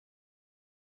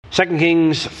2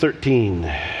 Kings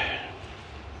 13.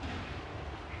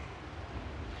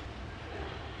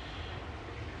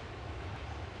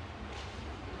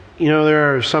 You know,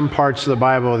 there are some parts of the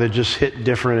Bible that just hit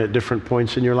different at different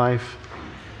points in your life.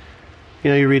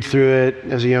 You know, you read through it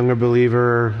as a younger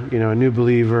believer, a new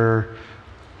believer.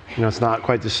 It's not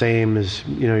quite the same as,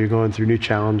 you're going through new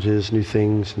challenges, new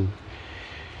things. And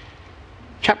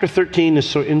chapter 13 is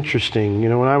so interesting.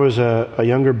 When I was a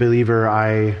younger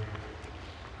believer,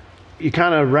 you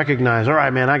kind of recognize, all right,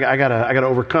 man, I gotta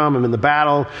overcome. I'm in the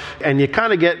battle, and you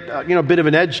kind of get a bit of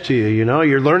an edge to you.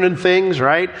 You're learning things,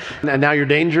 right? And now you're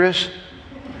dangerous,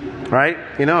 right?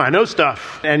 I know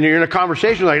stuff, and you're in a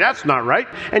conversation like that's not right,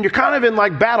 and you're kind of in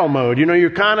like battle mode. You're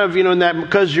kind of in that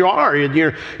because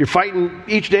you're fighting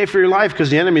each day for your life because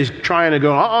the enemy's trying to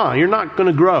go, you're not going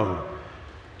to grow.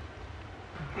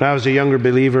 When I was a younger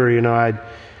believer, I'd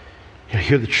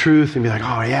hear the truth and be like,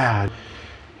 oh yeah.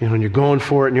 And you're going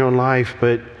for it in your own life,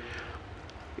 but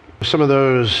some of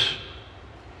those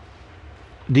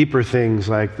deeper things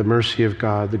like the mercy of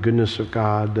God, the goodness of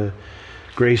God, the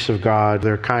grace of God,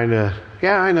 they're kind of,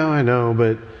 yeah, I know,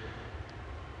 but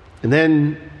and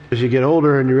then as you get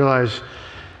older and you realize,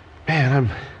 man,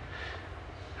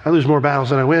 I lose more battles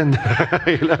than I win.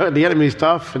 The enemy's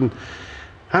tough, and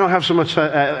I don't have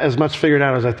as much figured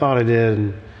out as I thought I did.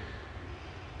 And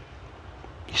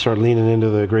you start leaning into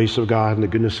the grace of God and the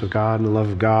goodness of God and the love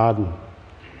of God. And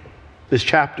this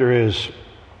chapter is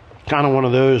kind of one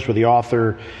of those where the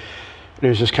author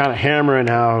is just kind of hammering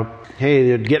how, hey,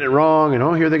 they'd get it wrong,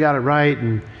 and here they got it right.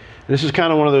 And this is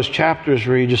kind of one of those chapters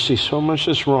where you just see so much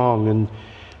that's wrong,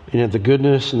 and the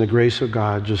goodness and the grace of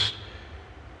God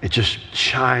it just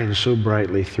shines so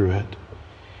brightly through it.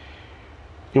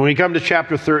 And when we come to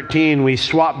chapter 13, we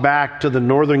swap back to the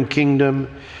northern kingdom,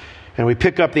 and we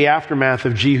pick up the aftermath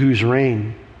of Jehu's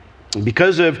reign. And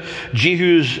because of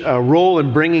Jehu's role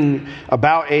in bringing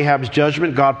about Ahab's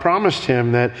judgment, God promised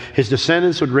him that his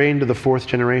descendants would reign to the fourth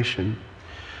generation.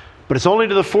 But it's only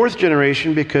to the fourth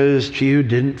generation because Jehu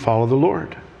didn't follow the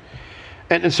Lord.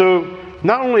 And so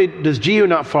not only does Jehu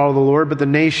not follow the Lord, but the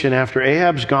nation, after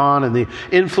Ahab's gone and the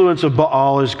influence of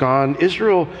Baal is gone,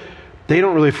 Israel, they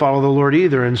don't really follow the Lord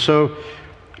either. And so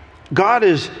God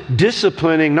is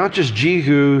disciplining not just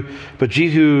Jehu, but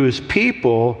Jehu's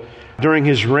people during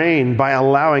his reign by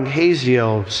allowing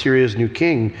Hazael, Syria's new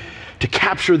king, to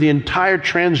capture the entire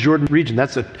Transjordan region.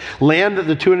 That's the land that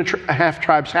the 2.5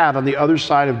 tribes had on the other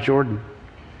side of Jordan.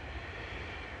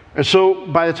 And so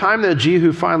by the time that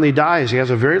Jehu finally dies, he has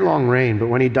a very long reign, but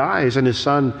when he dies and his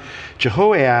son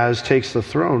Jehoahaz takes the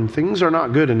throne, things are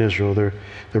not good in Israel. They're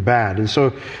bad. And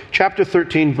so chapter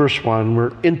 13, verse 1,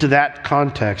 we're into that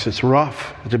context. It's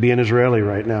rough to be an Israeli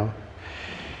right now.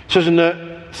 It says, in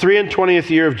the 23rd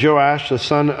year of Joash, the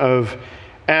son of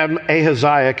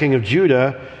Ahaziah, king of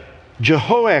Judah,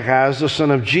 Jehoahaz, the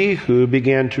son of Jehu,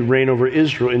 began to reign over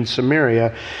Israel in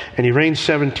Samaria, and he reigned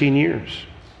 17 years.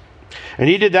 And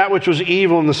he did that which was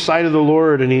evil in the sight of the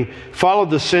Lord, and he followed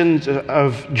the sins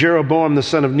of Jeroboam, the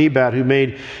son of Nebat, who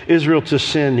made Israel to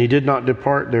sin. He did not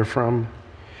depart therefrom.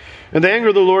 And the anger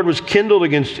of the Lord was kindled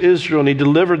against Israel, and he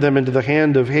delivered them into the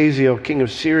hand of Hazael, king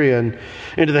of Syria, and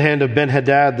into the hand of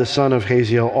Ben-Hadad, the son of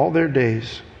Hazael, all their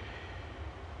days.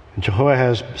 And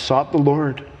Jehoahaz sought the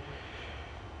Lord,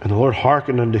 and the Lord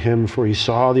hearkened unto him, for he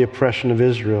saw the oppression of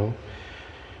Israel,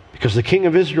 because the king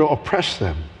of Israel oppressed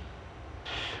them.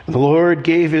 And the Lord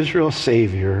gave Israel a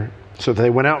savior, so that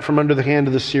they went out from under the hand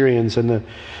of the Syrians, and the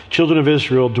children of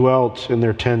Israel dwelt in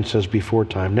their tents as before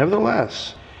time.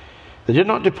 Nevertheless, they did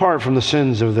not depart from the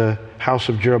sins of the house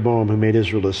of Jeroboam, who made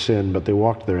Israel to sin, but they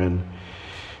walked therein.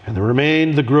 And there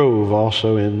remained the grove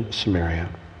also in Samaria.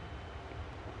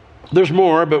 There's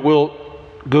more, but we'll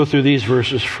go through these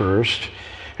verses first.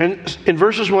 And in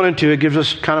verses 1 and 2, it gives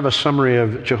us kind of a summary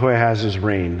of Jehoahaz's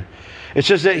reign. It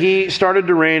says that he started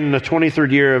to reign in the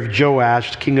 23rd year of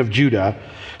Joash, king of Judah.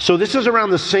 So this is around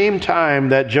the same time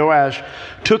that Joash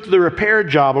took the repair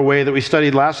job away that we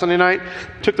studied last Sunday night,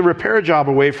 took the repair job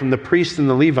away from the priests and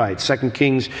the Levites, 2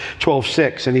 Kings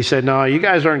 12:6. And he said, no, you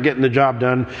guys aren't getting the job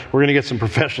done. We're going to get some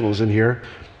professionals in here.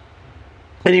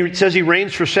 And he says he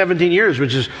reigns for 17 years,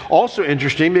 which is also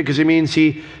interesting because it means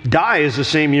he dies the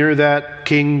same year that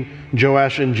King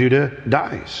Joash in Judah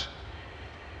dies.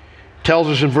 Tells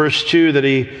us in verse 2 that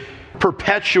he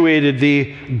perpetuated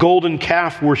the golden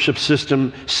calf worship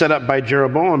system set up by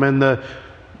Jeroboam, and the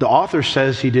author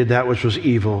says he did that which was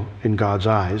evil in God's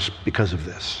eyes because of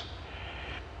this.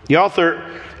 The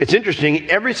author, it's interesting,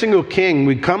 every single king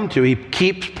we come to, he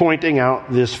keeps pointing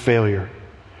out this failure.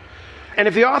 And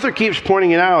if the author keeps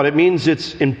pointing it out, it means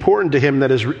it's important to him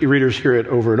that his readers hear it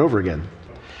over and over again.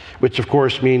 which of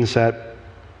course means that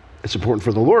it's important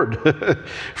for the Lord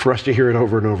for us to hear it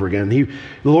over and over again. The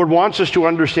Lord wants us to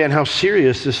understand how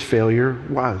serious this failure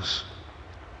was.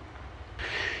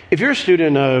 If you're a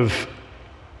student of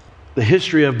the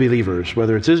history of believers,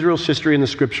 whether it's Israel's history in the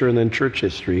Scripture and then church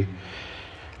history,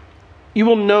 you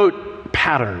will note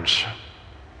patterns: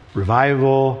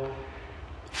 revival,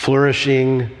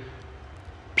 flourishing,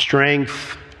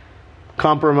 strength,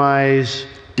 compromise,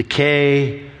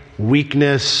 decay,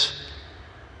 weakness,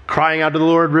 crying out to the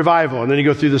Lord, revival, and then you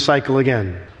go through the cycle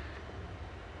again.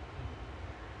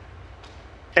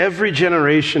 Every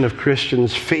generation of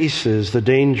Christians faces the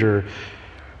danger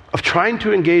of trying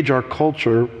to engage our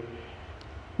culture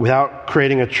without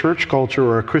creating a church culture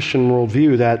or a Christian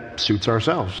worldview that suits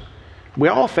ourselves. We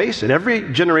all face it.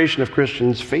 Every generation of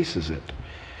Christians faces it.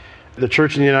 The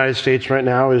church in the United States right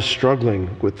now is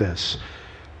struggling with this.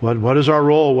 What is our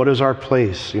role? What is our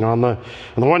place? On the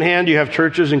one hand, you have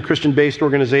churches and Christian-based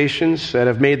organizations that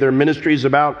have made their ministries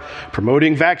about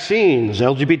promoting vaccines,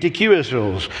 LGBTQ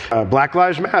issues, Black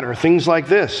Lives Matter, things like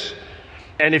this.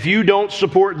 And if you don't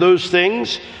support those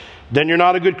things, then you're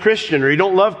not a good Christian, or you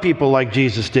don't love people like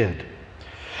Jesus did.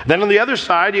 Then on the other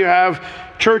side, you have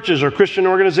churches or Christian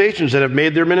organizations that have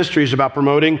made their ministries about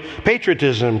promoting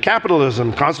patriotism,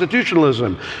 capitalism,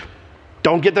 constitutionalism,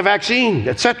 don't get the vaccine,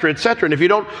 etc., etc. And if you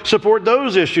don't support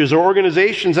those issues or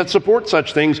organizations that support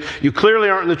such things, you clearly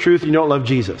aren't in the truth and you don't love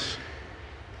Jesus.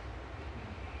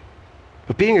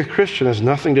 But being a Christian has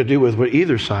nothing to do with what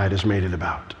either side has made it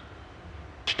about.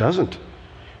 It doesn't.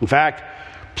 In fact,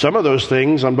 some of those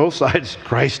things on both sides,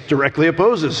 Christ directly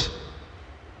opposes.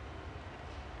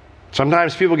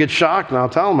 Sometimes people get shocked, and I'll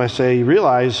tell them, I say, you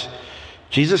realize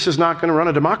Jesus is not going to run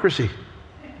a democracy.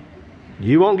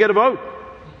 You won't get a vote.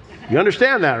 You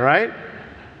understand that, right?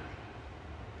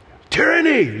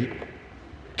 Tyranny,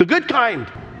 the good kind.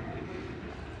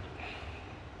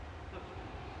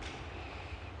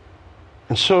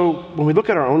 And so when we look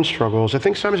at our own struggles, I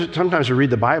think sometimes we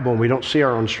read the Bible and we don't see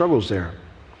our own struggles there.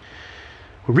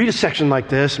 We read a section like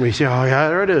this and we say, oh yeah,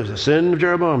 there it is, the sin of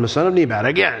Jeroboam, the son of Nebat,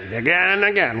 again and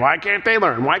again. Why can't they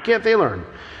learn? Why can't they learn?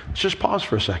 Let's just pause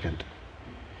for a second.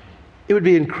 It would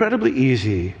be incredibly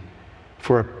easy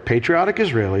for a patriotic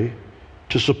Israeli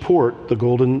to support the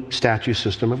golden statue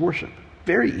system of worship.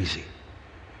 Very easy.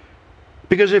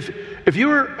 Because if you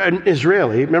were an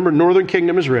Israeli, remember Northern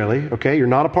Kingdom Israeli, okay, you're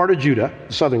not a part of Judah,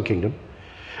 the Southern Kingdom.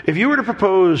 If you were to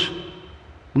propose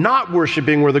not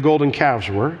worshiping where the golden calves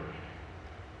were,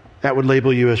 that would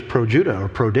label you as pro-Judah or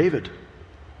pro-David.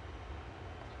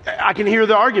 I can hear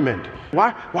the argument.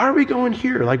 Why are we going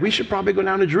here? Like, we should probably go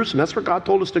down to Jerusalem. That's where God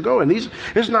told us to go. And this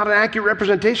is not an accurate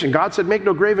representation. God said, make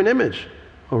no graven image.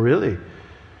 Oh, really?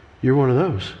 You're one of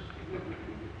those.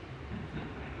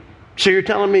 So you're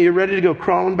telling me you're ready to go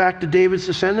crawling back to David's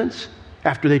descendants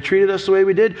after they treated us the way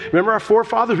we did? Remember our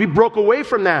forefathers? We broke away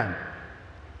from that.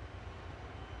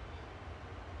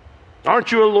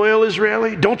 Aren't you a loyal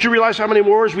Israeli? Don't you realize how many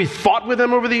wars we fought with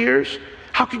them over the years?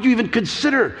 How could you even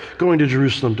consider going to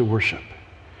Jerusalem to worship?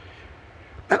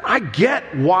 And I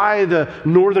get why the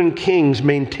northern kings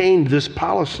maintained this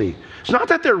policy. It's not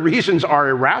that their reasons are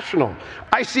irrational.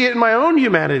 I see it in my own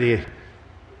humanity.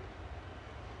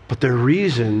 But their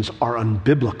reasons are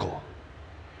unbiblical.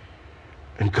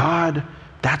 And God,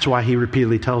 that's why he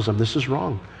repeatedly tells them, this is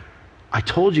wrong. I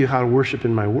told you how to worship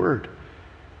in my word.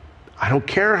 I don't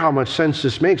care how much sense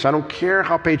this makes. I don't care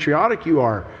how patriotic you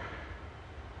are.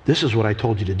 This is what I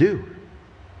told you to do.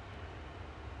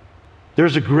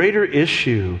 There's a greater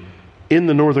issue in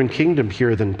the northern kingdom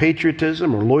here than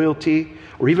patriotism or loyalty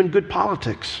or even good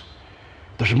politics.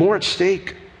 There's more at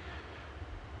stake.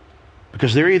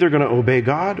 Because they're either going to obey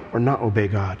God or not obey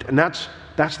God. And that's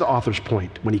the author's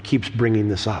point when he keeps bringing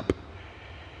this up.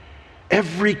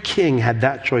 Every king had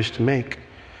that choice to make.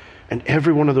 And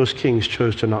every one of those kings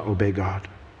chose to not obey God.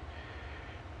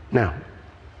 Now,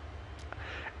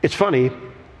 it's funny,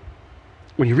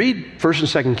 when you read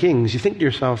 1st and 2nd Kings, you think to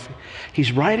yourself,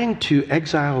 he's writing to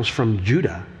exiles from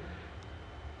Judah.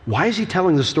 Why is he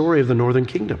telling the story of the northern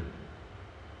kingdom?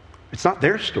 It's not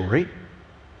their story.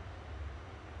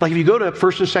 Like if you go to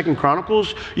 1st and 2nd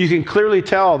Chronicles, you can clearly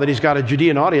tell that he's got a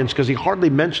Judean audience because he hardly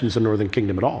mentions the northern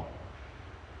kingdom at all.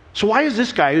 So why is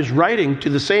this guy who's writing to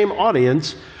the same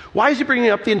audience, why is he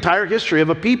bringing up the entire history of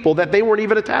a people that they weren't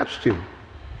even attached to?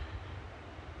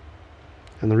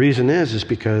 And the reason is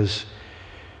because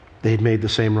they'd made the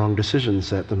same wrong decisions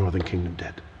that the northern kingdom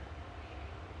did.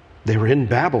 They were in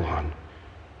Babylon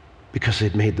because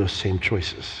they'd made those same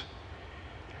choices.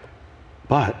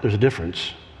 But there's a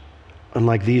difference.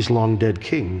 Unlike these long dead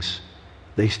kings,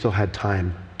 they still had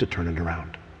time to turn it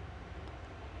around.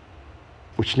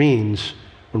 Which means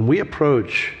when we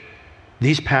approach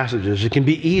these passages, it can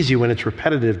be easy when it's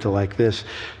repetitive to like this,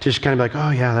 to just kind of like, oh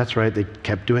yeah, that's right, they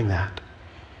kept doing that.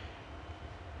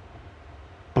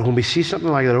 But when we see something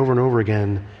like that over and over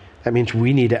again, that means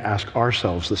we need to ask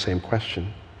ourselves the same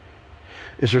question.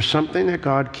 Is there something that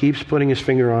God keeps putting his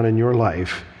finger on in your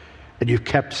life and you've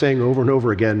kept saying over and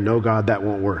over again, no, God, that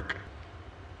won't work?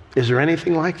 Is there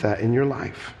anything like that in your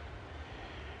life?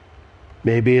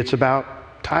 Maybe it's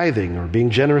about tithing or being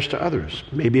generous to others.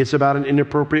 Maybe it's about an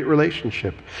inappropriate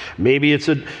relationship. Maybe it's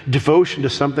a devotion to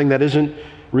something that isn't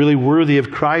really worthy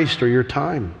of Christ or your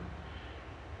time.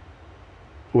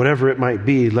 Whatever it might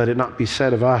be, let it not be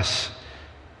said of us,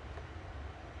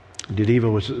 did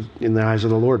evil was in the eyes of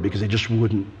the Lord, because they just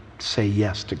wouldn't say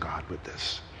yes to God with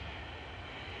this.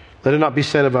 Let it not be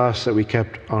said of us that we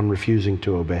kept on refusing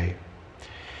to obey.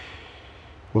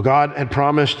 Well, God had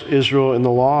promised Israel in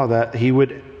the law that he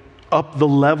would up the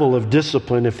level of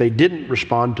discipline if they didn't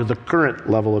respond to the current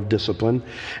level of discipline.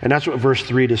 And that's what verse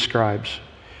 3 describes.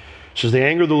 It says, the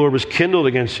anger of the Lord was kindled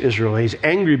against Israel. He's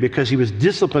angry because he was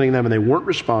disciplining them and they weren't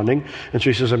responding. And so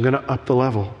he says, I'm going to up the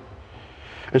level.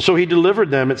 And so he delivered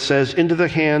them, it says, into the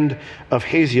hand of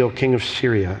Hazael, king of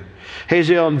Syria.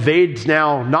 Hazael invades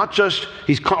now, not just,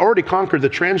 he's already conquered the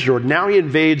Transjordan, now he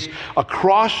invades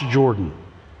across Jordan.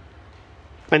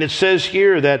 And it says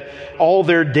here that all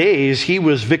their days he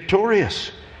was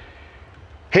victorious.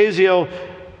 Hazael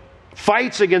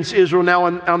fights against Israel now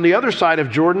on the other side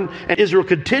of Jordan, and Israel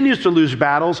continues to lose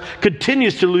battles,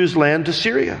 continues to lose land to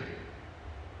Syria.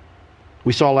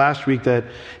 We saw last week that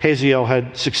Hazael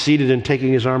had succeeded in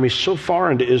taking his army so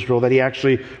far into Israel that he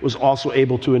actually was also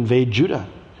able to invade Judah.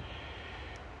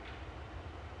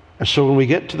 And so when we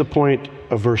get to the point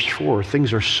of verse 4,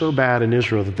 things are so bad in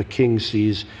Israel that the king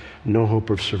sees no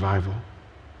hope of survival.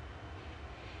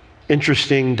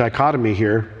 Interesting dichotomy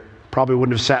here. Probably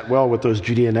wouldn't have sat well with those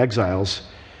Judean exiles.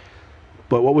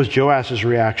 But what was Joash's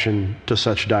reaction to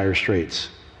such dire straits?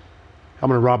 I'm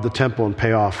going to rob the temple and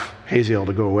pay off Hazael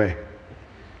to go away.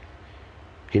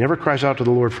 He never cries out to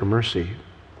the Lord for mercy.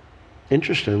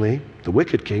 Interestingly, the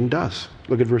wicked king does.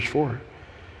 Look at verse 4.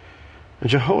 And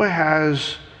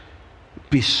Jehoahaz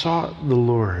besought the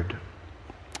Lord.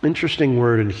 Interesting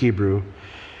word in Hebrew.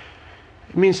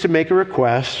 It means to make a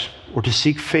request or to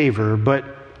seek favor, but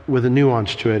with a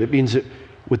nuance to it. It means that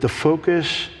with the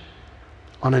focus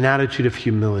on an attitude of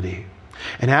humility.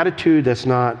 An attitude that's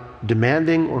not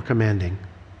demanding or commanding.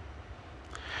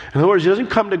 In other words, he doesn't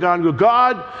come to God and go,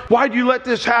 God, why'd you let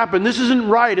this happen? This isn't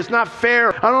right. It's not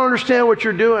fair. I don't understand what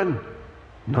you're doing.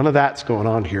 None of that's going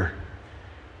on here.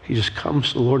 He just comes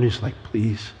to the Lord and he's like,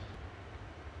 please,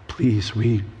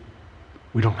 we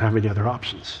don't have any other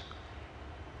options.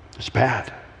 It's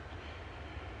bad.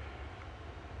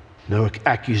 No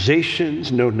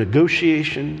accusations, no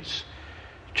negotiations,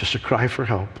 just a cry for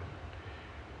help.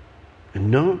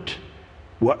 And note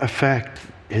what effect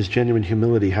his genuine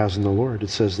humility has in the Lord. It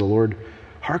says the Lord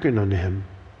hearkened unto him,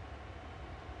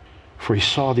 for he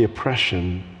saw the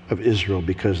oppression of Israel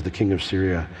because the king of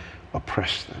Syria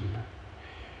oppressed them.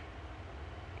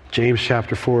 James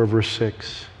chapter 4, verse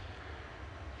 6.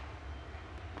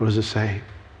 What does it say?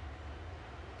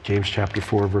 James chapter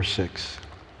 4, verse 6.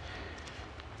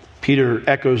 Peter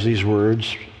echoes these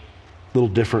words a little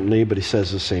differently, but he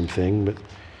says the same thing. But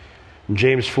in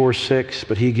James 4, 6,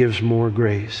 but he gives more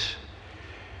grace,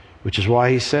 which is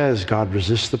why he says, God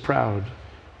resists the proud,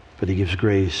 but he gives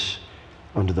grace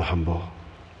unto the humble.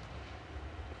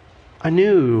 I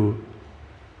knew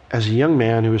as a young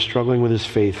man who was struggling with his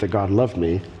faith that God loved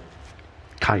me,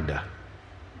 kinda.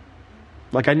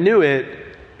 Like I knew it,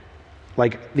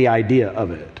 like the idea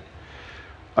of it.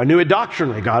 I knew it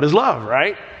doctrinally. God is love,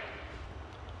 right?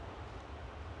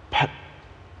 But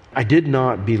I did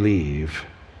not believe.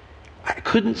 I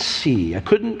couldn't see. I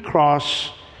couldn't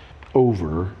cross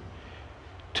over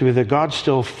to that God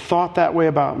still thought that way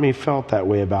about me, felt that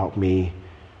way about me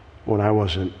when I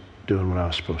wasn't doing what I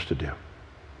was supposed to do.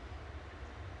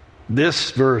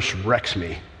 This verse wrecks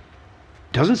me.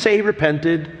 Doesn't say he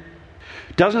repented.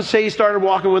 Doesn't say he started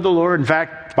walking with the Lord. In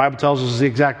fact, the Bible tells us it's the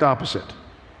exact opposite.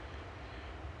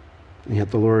 And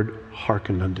yet the Lord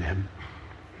hearkened unto him.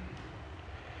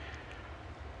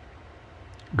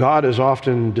 God is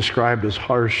often described as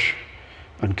harsh,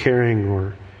 uncaring,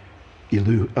 or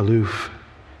aloof.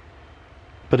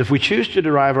 But if we choose to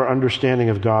derive our understanding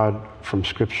of God from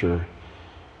Scripture,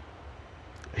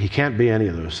 he can't be any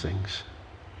of those things.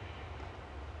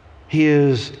 He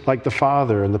is like the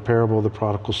father in the parable of the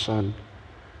prodigal son,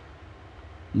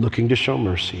 looking to show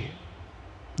mercy,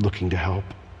 looking to help.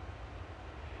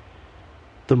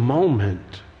 The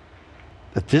moment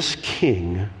that this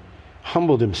king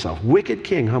humbled himself, wicked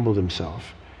king humbled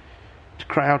himself to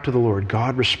cry out to the Lord,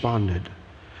 God responded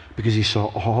because he saw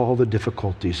all the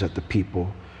difficulties that the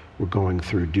people were going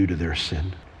through due to their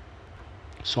sin.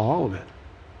 Saw all of it.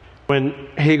 When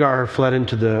Hagar fled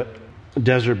into the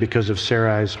desert because of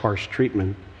Sarai's harsh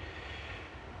treatment,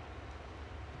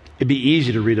 it'd be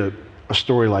easy to read a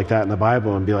story like that in the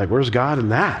Bible and be like, where's God in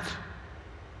that?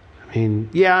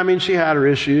 She had her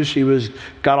issues. She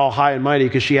got all high and mighty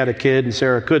because she had a kid and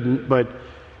Sarah couldn't, but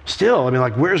still,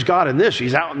 where's God in this?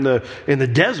 She's out in the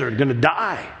desert, going to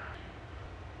die.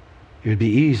 It would be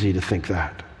easy to think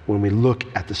that when we look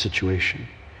at the situation.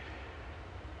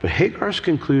 But Hagar's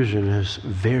conclusion is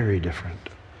very different.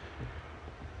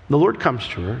 The Lord comes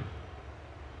to her.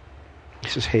 He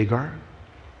says, Hagar,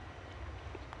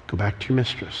 go back to your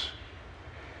mistress.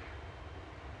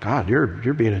 God, you're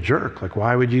being a jerk.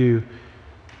 Why would you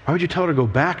tell her to go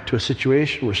back to a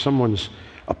situation where someone's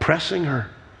oppressing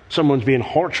her? Someone's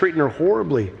treating her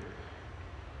horribly.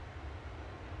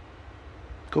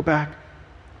 Go back.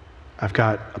 I've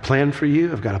got a plan for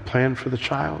you. I've got a plan for the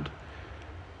child.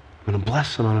 I'm going to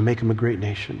bless him. I'm going to make him a great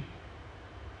nation.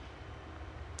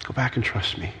 Go back and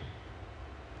trust me.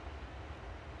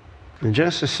 In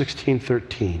Genesis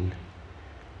 16:13,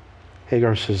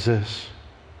 Hagar says this.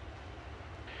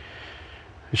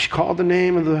 And she called the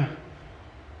name of the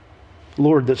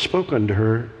Lord that spoke unto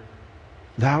her,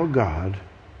 Thou God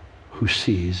who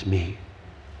sees me.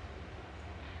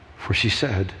 For she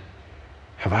said,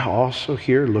 Have I also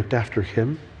here looked after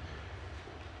him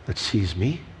that sees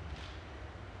me?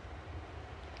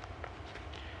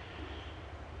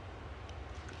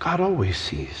 God always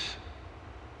sees.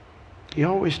 He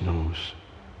always knows.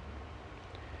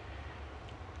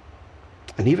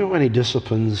 And even when he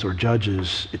disciplines or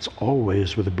judges, it's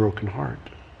always with a broken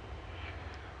heart.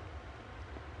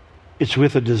 It's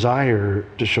with a desire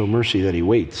to show mercy that he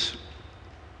waits.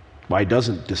 Why he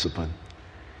doesn't discipline?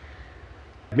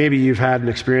 Maybe you've had an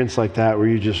experience like that where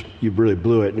you really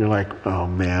blew it and you're like, oh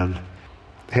man,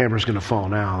 the hammer's going to fall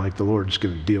now. The Lord's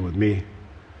going to deal with me.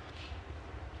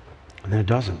 And then it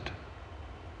doesn't.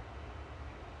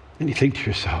 And you think to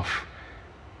yourself,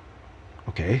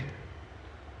 okay,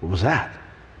 what was that?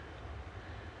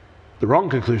 The wrong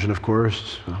conclusion, of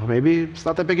course, maybe it's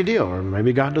not that big a deal, or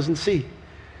maybe God doesn't see.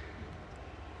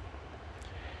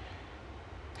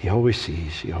 He always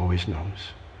sees, he always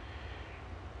knows.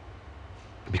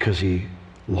 Because he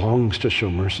longs to show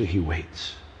mercy, he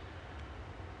waits,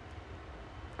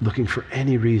 looking for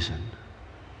any reason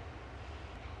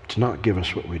to not give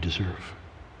us what we deserve.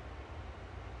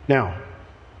 Now,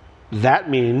 that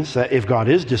means that if God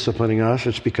is disciplining us,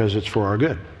 it's because it's for our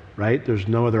good, right? There's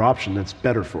no other option that's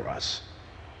better for us.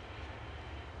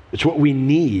 It's what we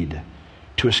need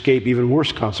to escape even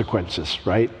worse consequences,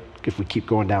 right? If we keep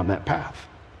going down that path.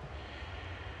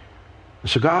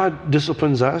 So God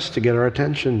disciplines us to get our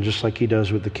attention, just like he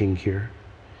does with the king here.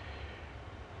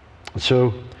 And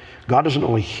so God doesn't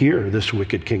only hear this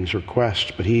wicked king's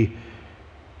request, but he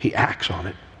acts on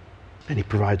it, and he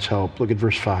provides help. Look at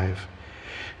verse 5.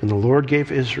 And the Lord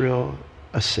gave Israel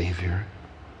a Savior,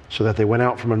 so that they went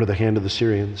out from under the hand of the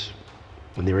Syrians,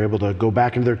 and they were able to go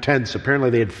back into their tents. Apparently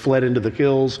they had fled into the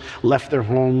hills, left their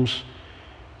homes,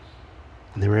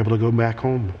 and they were able to go back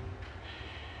home.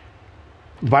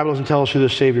 The Bible doesn't tell us who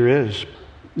this Savior is.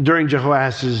 During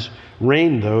Jehoahaz's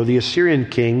reign, though, the Assyrian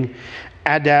king,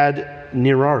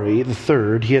 Adad-nirari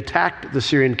III, he attacked the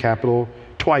Syrian capital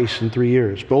twice in 3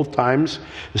 years. Both times,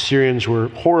 the Syrians were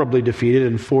horribly defeated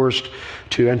and forced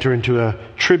to enter into a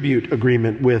tribute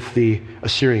agreement with the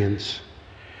Assyrians.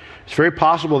 It's very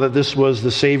possible that this was the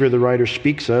Savior the writer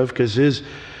speaks of, because his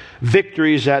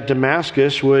victories at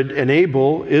Damascus would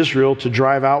enable Israel to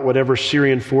drive out whatever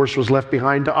Syrian force was left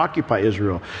behind to occupy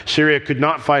Israel. Syria could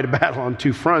not fight a battle on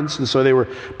two fronts, and so they were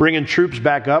bringing troops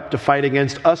back up to fight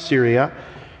against Assyria.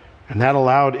 And that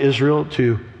allowed Israel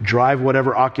to drive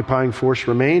whatever occupying force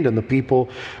remained, and the people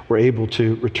were able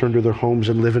to return to their homes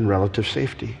and live in relative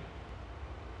safety.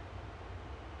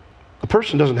 A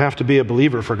person doesn't have to be a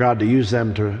believer for God to use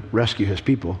them to rescue his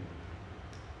people.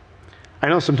 I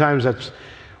know sometimes that's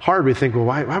hard. We think, well,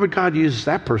 why would God use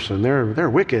that person? They're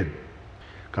wicked.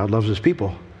 God loves his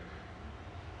people.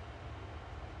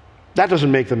 That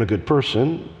doesn't make them a good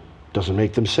person, doesn't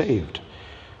make them saved.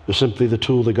 They're simply the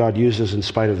tool that God uses in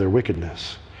spite of their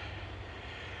wickedness.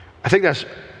 I think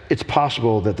it's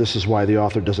possible that this is why the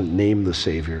author doesn't name the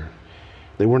Savior.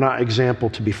 They were not example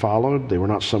to be followed. They were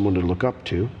not someone to look up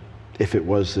to if it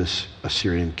was this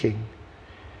Assyrian king.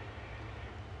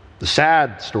 The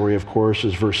sad story, of course,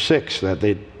 is verse 6,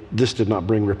 that this did not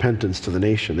bring repentance to the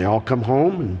nation. They all come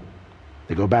home and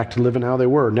They go back to living how they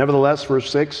were. Nevertheless,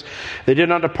 verse 6, they did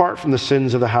not depart from the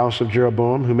sins of the house of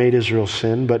Jeroboam, who made Israel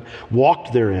sin, but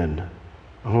walked therein.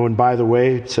 Oh, and by the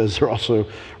way, it says there also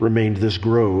remained this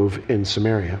grove in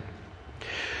Samaria.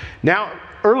 Now,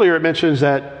 earlier it mentions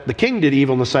that the king did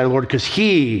evil in the sight of the Lord because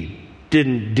he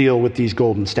didn't deal with these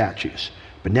golden statues.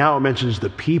 But now it mentions the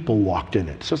people walked in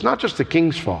it. So it's not just the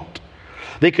king's fault.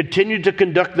 They continued to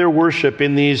conduct their worship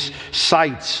in these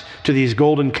sites to these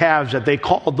golden calves that they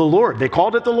called the Lord. They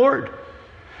called it the Lord.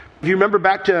 If you remember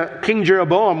back to King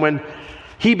Jeroboam, when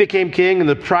he became king and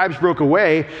the tribes broke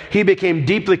away, he became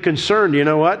deeply concerned. You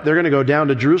know what? They're going to go down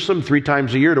to Jerusalem 3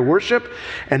 times a year to worship,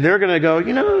 and they're going to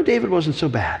go, David wasn't so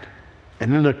bad.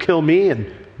 And then they'll kill me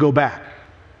and go back.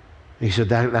 And he said,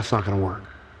 that's not going to work.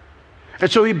 And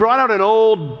so he brought out an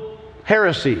old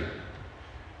heresy.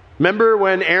 Remember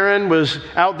when Aaron was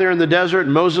out there in the desert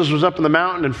and Moses was up in the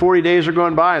mountain and 40 days are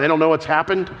going by and they don't know what's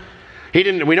happened? We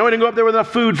know he didn't go up there with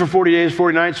enough food for 40 days,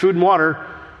 40 nights, food and water.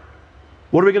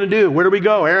 What are we going to do? Where do we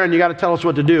go? Aaron, you got to tell us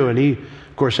what to do. And he,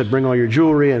 of course, said, bring all your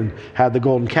jewelry, and had the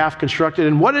golden calf constructed.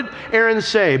 And what did Aaron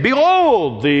say?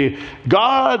 Behold, the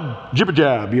God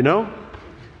Jibba-jab,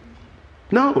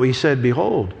 No, he said,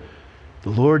 behold, the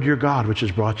Lord your God, which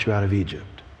has brought you out of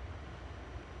Egypt.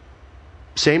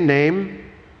 Same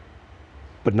name,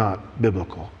 but not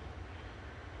biblical.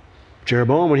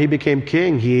 Jeroboam, when he became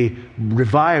king, he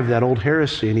revived that old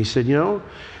heresy, and he said,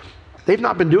 they've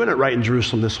not been doing it right in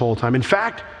Jerusalem this whole time. In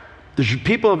fact, the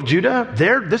people of Judah,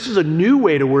 this is a new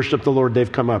way to worship the Lord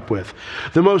they've come up with.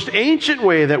 The most ancient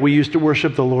way that we used to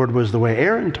worship the Lord was the way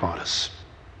Aaron taught us.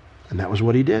 And that was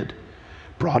what he did.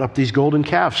 Brought up these golden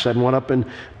calves, set one up in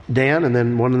Dan and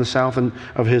then one in the south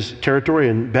of his territory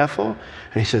in Bethel.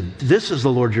 And he said, this is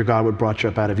the Lord your God who brought you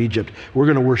up out of Egypt. We're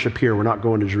going to worship here. We're not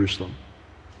going to Jerusalem.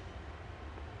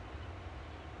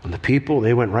 And the people,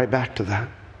 they went right back to that.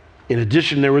 In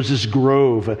addition, there was this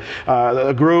grove.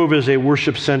 A grove is a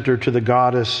worship center to the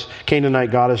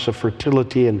Canaanite goddess of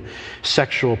fertility and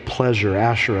sexual pleasure,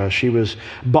 Asherah. She was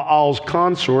Baal's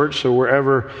consort, so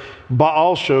wherever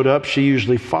Baal showed up, she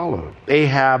usually followed.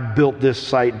 Ahab built this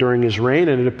site during his reign,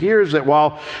 and it appears that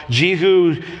while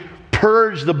Jehu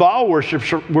purged the Baal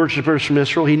worshippers from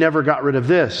Israel, he never got rid of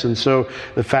this. And so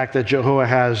the fact that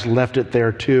Jehoahaz left it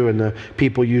there too, and the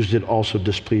people used it, also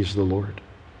displeased the Lord.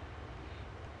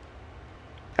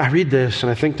 I read this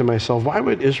and I think to myself, why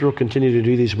would Israel continue to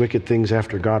do these wicked things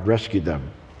after God rescued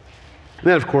them? And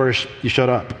then, of course, you shut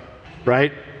up,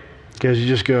 right? Because you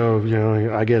just go,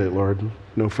 I get it, Lord.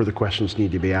 No further questions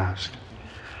need to be asked.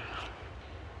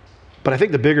 But I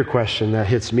think the bigger question that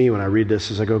hits me when I read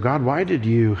this is I go, God, why did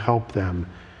you help them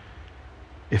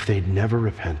if they'd never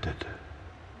repented?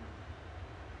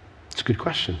 It's a good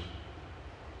question.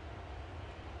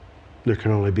 There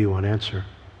can only be one answer.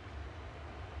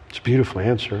 It's a beautiful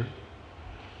answer.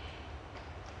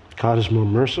 God is more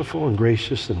merciful and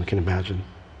gracious than we can imagine.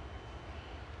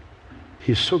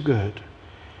 He is so good.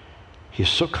 He is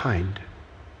so kind,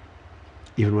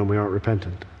 even when we aren't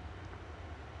repentant.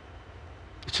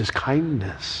 It's His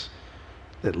kindness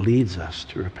that leads us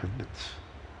to repentance.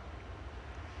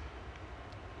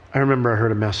 I remember I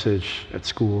heard a message at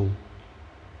school.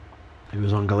 It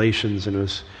was on Galatians, and it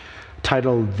was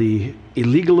titled The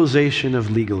Illegalization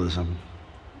of Legalism.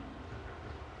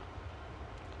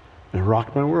 And it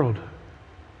rocked my world.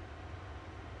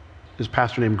 There's a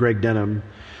pastor named Greg Denham.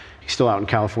 He's still out in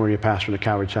California, pastoring a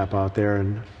Calvary Chapel out there.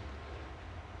 And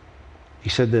he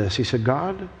said this. He said,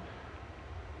 God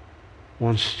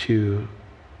wants to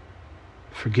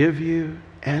forgive you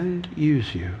and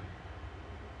use you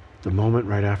the moment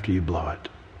right after you blow it.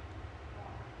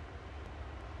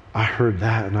 I heard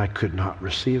that and I could not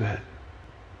receive it.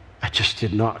 I just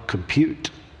did not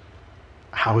compute.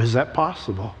 How is that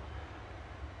possible?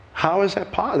 How is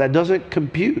that possible? That doesn't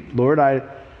compute, Lord. I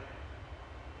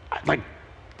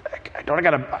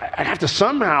have to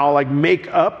somehow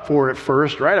make up for it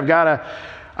first, right? I've got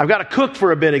to cook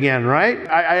for a bit again, right?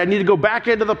 I need to go back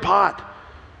into the pot.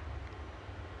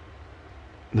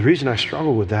 And the reason I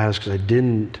struggled with that is because I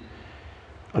didn't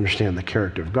understand the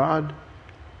character of God,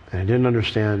 and I didn't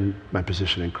understand my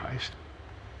position in Christ.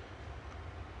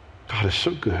 God is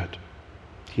so good.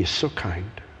 He is so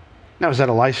kind. Now, is that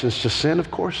a license to sin? Of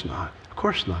course not. Of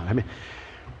course not. I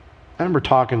remember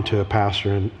talking to a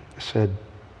pastor and I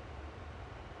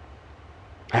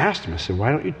asked him, why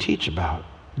don't you teach about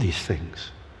these things?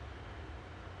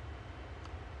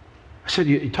 I said,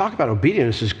 you talk about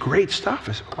obedience, this is great stuff.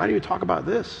 I said, why do you talk about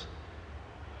this?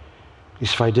 He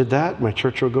said, if I did that, my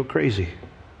church would go crazy.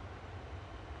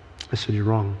 I said, you're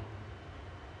wrong.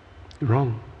 You're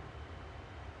wrong.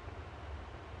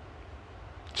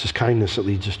 It's his kindness that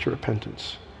leads us to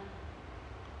repentance.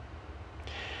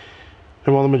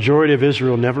 And while the majority of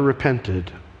Israel never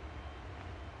repented,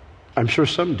 I'm sure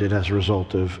some did as a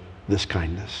result of this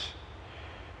kindness.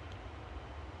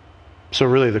 So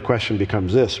really the question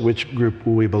becomes this: which group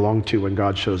will we belong to when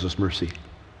God shows us mercy?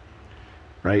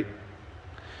 Right?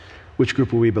 Which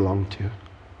group will we belong to?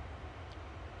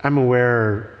 I'm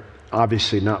aware,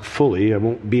 obviously not fully, I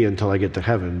won't be until I get to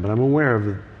heaven, but I'm aware of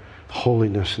the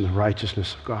holiness and the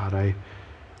righteousness of God. I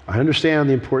understand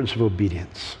the importance of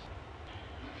obedience.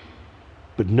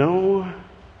 But no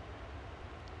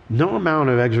amount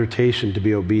of exhortation to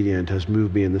be obedient has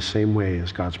moved me in the same way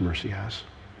as God's mercy has.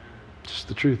 It's just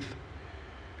the truth.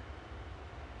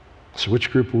 So which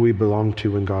group will we belong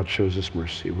to when God shows us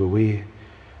mercy? Will we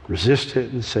resist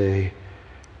it and say,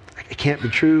 it can't be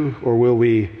true? Or will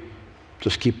we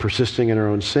just keep persisting in our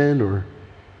own sin? Or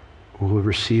will we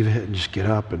receive it and just get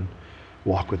up and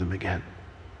walk with him again?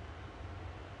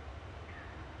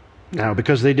 Now,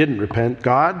 because they didn't repent,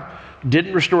 God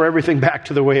didn't restore everything back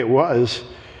to the way it was.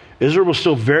 Israel was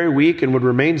still very weak and would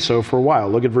remain so for a while.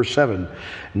 Look at verse 7.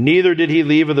 Neither did he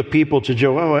leave of the people to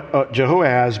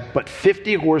Jehoahaz, but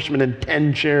 50 horsemen and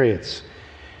 10 chariots.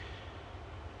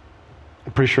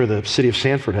 I'm pretty sure the city of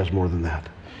Sanford has more than that.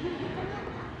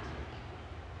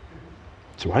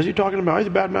 So why is he talking about, he's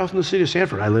bad-mouthing the city of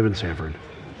Sanford? I live in Sanford.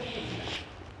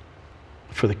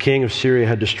 For the king of Syria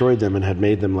had destroyed them and had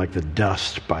made them like the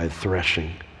dust by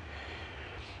threshing.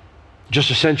 Just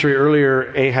a century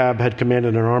earlier, Ahab had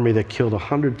commanded an army that killed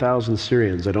 100,000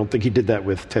 Syrians. I don't think he did that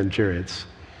with 10 chariots.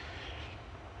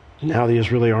 Now the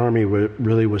Israeli army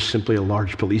really was simply a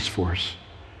large police force.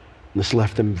 And this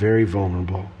left them very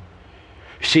vulnerable.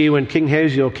 See, when King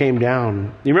Hazael came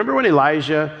down, you remember when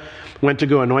Elijah went to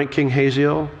go anoint King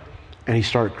Hazael? And he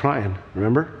started crying,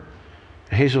 remember?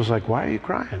 And Hazael's like, why are you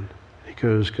crying? He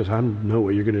goes, because I know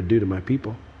what you're going to do to my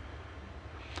people.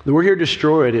 The word here,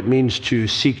 destroyed, it means to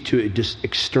seek to just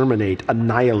exterminate,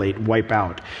 annihilate, wipe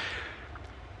out.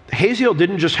 Hazael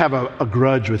didn't just have a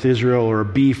grudge with Israel or a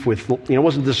beef with, it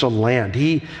wasn't this a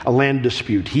land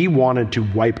dispute. He wanted to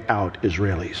wipe out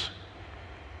Israelis.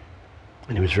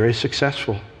 And he was very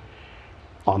successful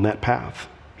on that path.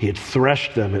 He had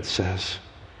threshed them, it says.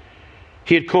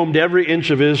 He had combed every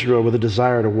inch of Israel with a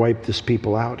desire to wipe this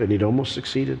people out, and he'd almost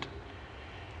succeeded.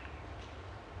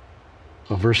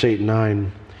 Well, verse 8 and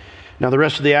 9. Now the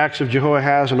rest of the acts of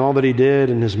Jehoahaz and all that he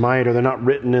did and his might, are they not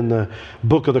written in the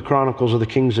book of the Chronicles of the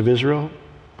kings of Israel?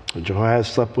 And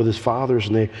Jehoahaz slept with his fathers,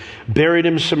 and they buried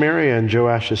him in Samaria, and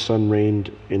Joash his son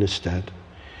reigned in his stead.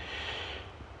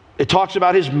 It talks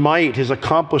about his might, his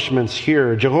accomplishments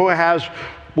here. Jehoahaz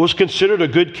was considered a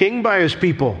good king by his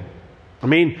people. I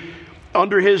mean,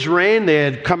 under his reign, they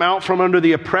had come out from under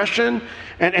the oppression,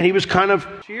 and he was kind of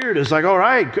cheered. It's like, all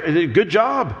right, good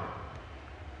job.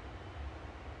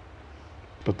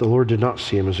 But the Lord did not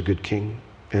see him as a good king.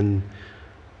 And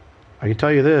I can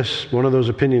tell you this, one of those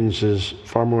opinions is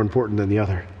far more important than the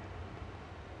other.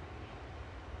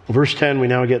 Verse 10, we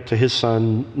now get to his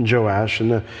son Joash. In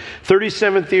the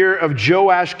 37th year of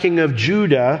Joash, king of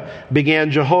Judah,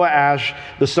 began Jehoash,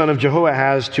 the son of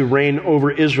Jehoahaz, to reign over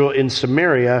Israel in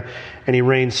Samaria, and he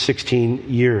reigned 16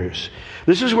 years.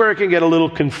 This is where it can get a little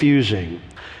confusing.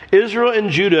 Israel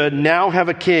and Judah now have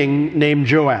a king named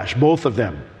Joash, both of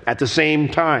them, at the same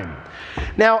time.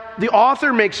 Now, the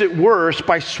author makes it worse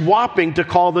by swapping to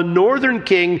call the northern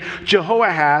king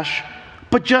Jehoash,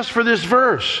 but just for this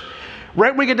verse.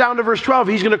 Right when we get down to verse 12,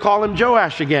 he's going to call him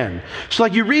Joash again. So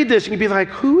like you read this and you'd be like,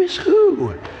 who is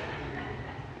who?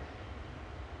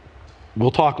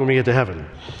 We'll talk when we get to heaven.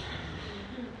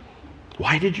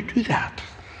 Why did you do that?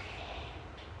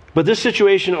 But this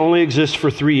situation only exists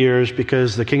for 3 years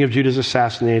because the king of Judah is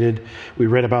assassinated. We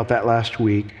read about that last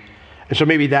week. And so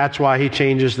maybe that's why he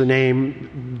changes the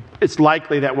name. It's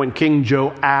likely that when King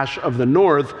Joash of the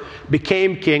north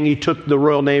became king, he took the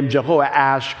royal name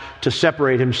Jehoash to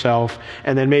separate himself.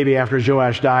 And then maybe after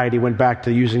Joash died, he went back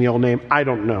to using the old name. I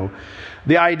don't know.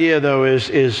 The idea, though,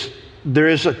 is there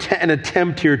is an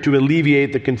attempt here to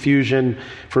alleviate the confusion.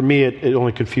 For me, it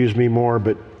only confused me more,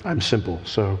 but I'm simple.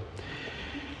 So,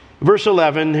 verse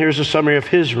 11, here's a summary of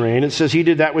his reign. It says, he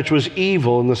did that which was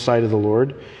evil in the sight of the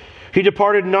Lord. He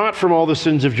departed not from all the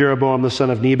sins of Jeroboam the son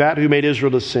of Nebat, who made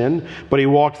Israel to sin, but he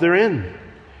walked therein.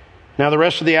 Now the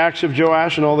rest of the acts of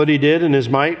Joash and all that he did and his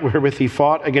might, wherewith he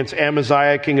fought against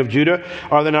Amaziah king of Judah,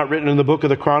 are they not written in the book of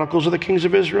the Chronicles of the kings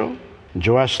of Israel? And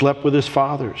Joash slept with his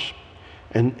fathers.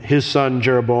 And his son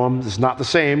Jeroboam, is not the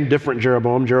same, different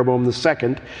Jeroboam the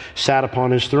second, sat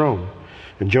upon his throne.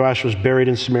 And Joash was buried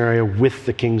in Samaria with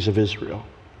the kings of Israel.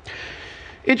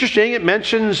 Interesting, it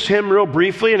mentions him real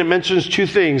briefly, and it mentions two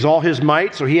things. All his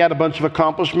might, so he had a bunch of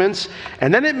accomplishments.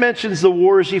 And then it mentions the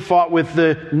wars he fought with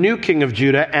the new king of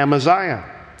Judah, Amaziah.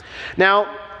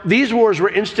 Now, these wars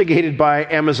were instigated by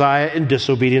Amaziah in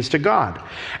disobedience to God.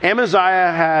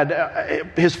 Amaziah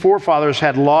his forefathers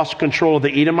had lost control of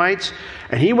the Edomites,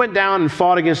 and he went down and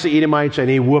fought against the Edomites, and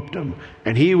he whooped them.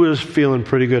 And he was feeling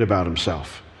pretty good about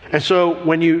himself. And so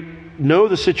when you know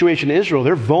the situation in Israel,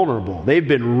 they're vulnerable. They've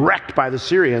been wrecked by the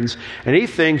Syrians, and he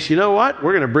thinks, you know what?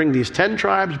 We're going to bring these 10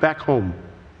 tribes back home.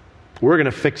 We're going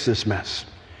to fix this mess.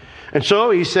 And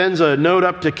so he sends a note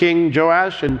up to King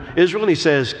Joash in Israel, and he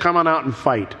says, come on out and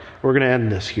fight. We're going to end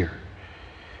this here.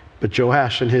 But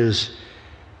Joash and his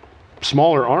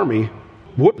smaller army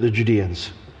whooped the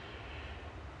Judeans.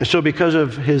 And so because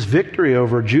of his victory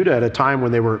over Judah at a time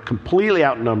when they were completely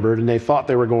outnumbered and they thought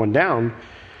they were going down,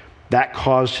 that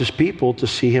caused his people to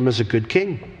see him as a good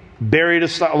king, buried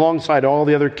alongside all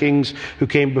the other kings who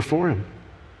came before him.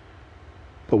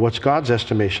 But what's God's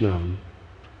estimation of him?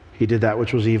 He did that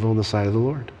which was evil in the sight of the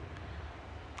Lord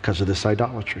because of this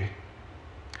idolatry.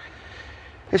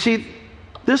 And see,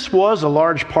 this was a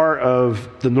large part of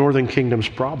the northern kingdom's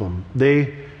problem.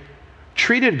 They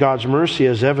treated God's mercy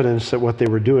as evidence that what they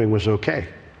were doing was okay.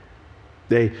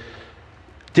 They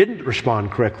didn't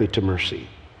respond correctly to mercy.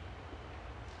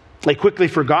 They quickly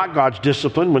forgot God's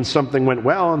discipline when something went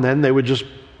well, and then they would just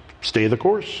stay the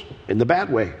course in the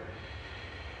bad way.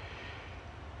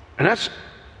 And that's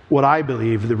what I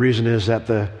believe the reason is that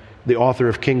the author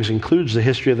of Kings includes the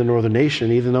history of the northern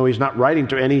nation, even though he's not writing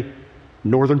to any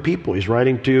northern people. He's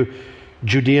writing to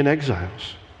Judean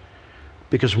exiles.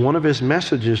 Because one of his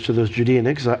messages to those Judean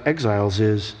exiles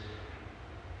is,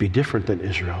 be different than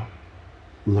Israel.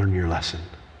 Learn your lesson.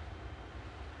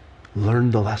 Learn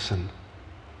the lesson.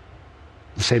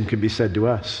 The same can be said to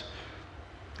us.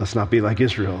 Let's not be like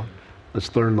Israel.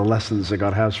 Let's learn the lessons that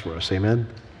God has for us. Amen?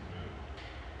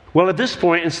 Well, at this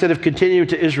point, instead of continuing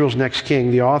to Israel's next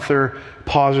king, the author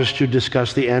pauses to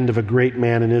discuss the end of a great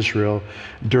man in Israel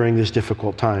during these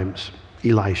difficult times,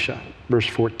 Elisha. Verse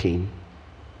 14.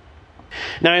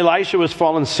 Now Elisha was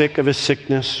fallen sick of his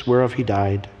sickness, whereof he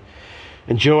died.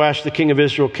 And Joash, the king of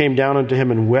Israel, came down unto him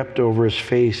and wept over his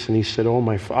face. And he said, Oh,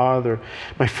 my father,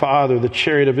 the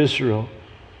chariot of Israel,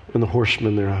 and the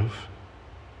horsemen thereof.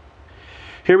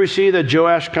 Here we see that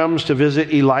Joash comes to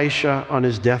visit Elisha on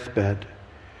his deathbed.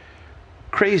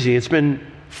 Crazy. It's been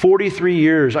 43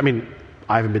 years. I mean,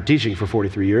 I haven't been teaching for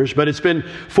 43 years, but it's been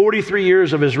 43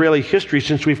 years of Israeli history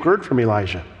since we've heard from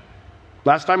Elijah.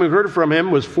 Last time we heard from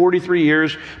him was 43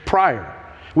 years prior.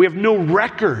 We have no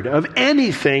record of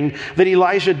anything that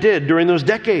Elijah did during those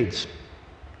decades.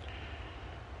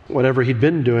 Whatever he'd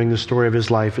been doing, the story of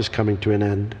his life is coming to an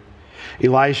end.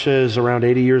 Elisha is around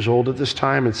 80 years old at this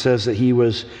time. It says that he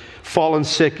was fallen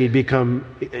sick.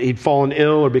 He'd fallen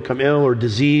ill or become ill or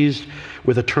diseased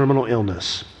with a terminal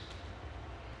illness.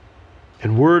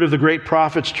 And word of the great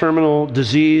prophet's terminal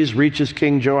disease reaches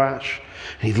King Joash.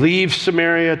 He leaves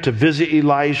Samaria to visit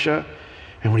Elisha.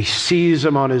 And when he sees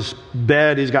him on his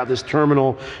bed, he's got this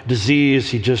terminal disease.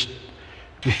 He just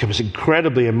becomes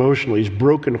incredibly emotional. He's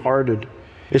brokenhearted.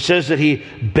 It says that he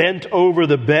bent over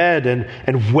the bed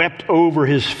and wept over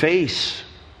his face.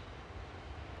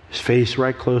 His face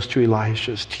right close to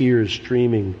Elisha's, tears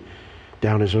streaming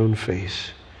down his own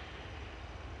face.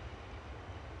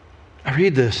 I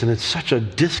read this and it's such a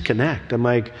disconnect. I'm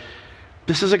like,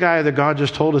 this is a guy that God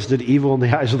just told us did evil in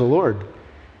the eyes of the Lord.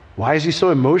 Why is he so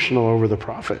emotional over the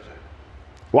prophet?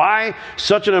 Why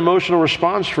such an emotional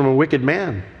response from a wicked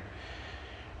man?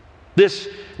 This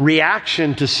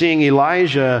reaction to seeing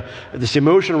Elijah, this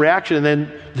emotional reaction, and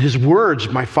then his words,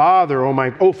 my father,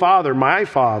 oh father, my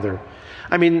father.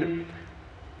 I mean,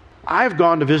 I've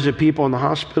gone to visit people in the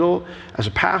hospital as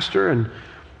a pastor, and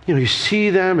you see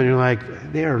them and you're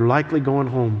like, they are likely going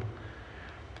home.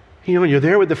 When you're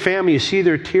there with the family, you see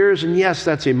their tears, and yes,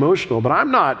 that's emotional, but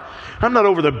I'm not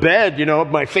over the bed,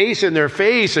 my face in their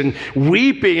face and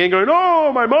weeping and going,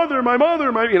 oh, my mother,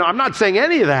 I'm not saying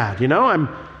any of that,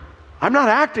 I'm not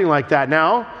acting like that.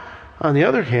 Now, on the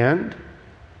other hand,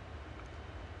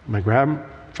 my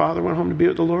grandfather went home to be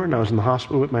with the Lord, and I was in the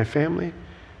hospital with my family.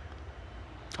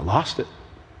 I lost it.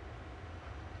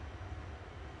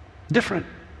 Different,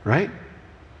 right?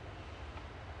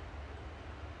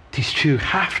 These two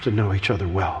have to know each other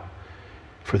well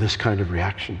for this kind of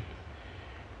reaction.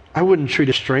 I wouldn't treat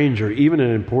a stranger, even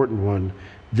an important one,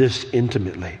 this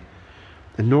intimately,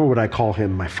 and nor would I call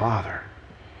him my father.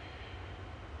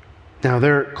 Now,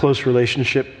 their close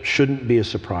relationship shouldn't be a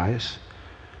surprise.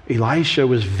 Elisha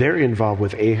was very involved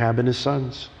with Ahab and his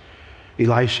sons.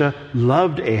 Elisha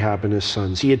loved Ahab and his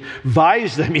sons. He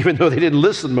advised them even though they didn't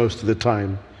listen most of the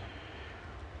time.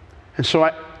 And so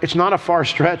it's not a far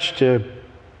stretch to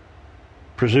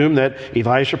presume that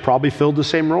Elisha probably filled the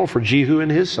same role for Jehu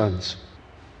and his sons.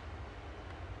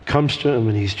 Comes to him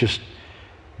and he's just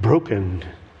broken.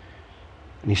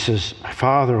 And he says, my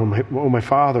father, my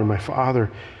father, my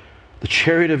father, the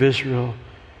chariot of Israel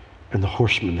and the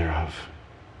horsemen thereof.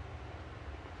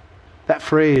 That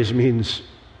phrase means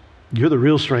you're the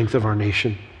real strength of our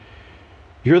nation.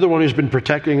 You're the one who's been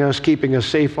protecting us, keeping us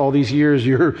safe all these years.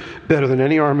 You're better than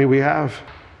any army we have.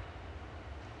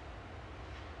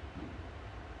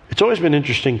 It's always been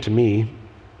interesting to me,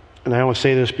 and I always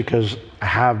say this because I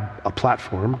have a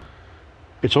platform.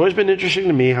 It's always been interesting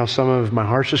to me how some of my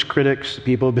harshest critics, the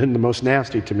people who have been the most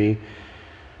nasty to me,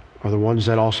 are the ones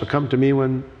that also come to me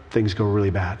when things go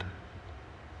really bad.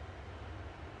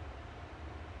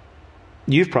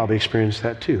 You've probably experienced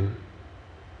that too.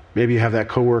 Maybe you have that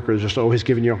coworker who's just always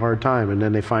giving you a hard time, and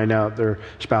then they find out their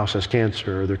spouse has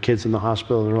cancer or their kid's in the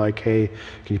hospital, and they're like, hey,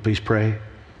 can you please pray? You're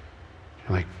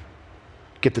like,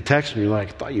 get the text, and you're like,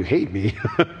 I thought you hate me.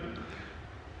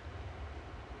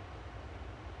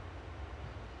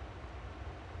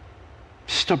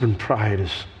 Stubborn pride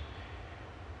is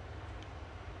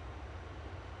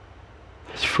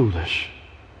foolish.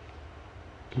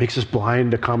 It makes us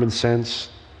blind to common sense,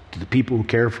 to the people who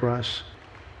care for us,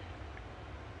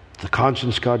 the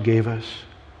conscience God gave us.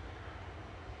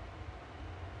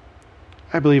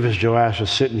 I believe as Joash is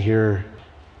sitting here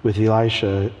with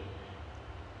Elisha,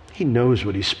 he knows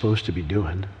what he's supposed to be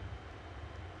doing.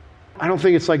 I don't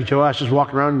think it's like Joash is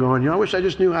walking around going, I wish I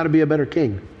just knew how to be a better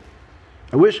king.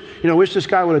 I wish this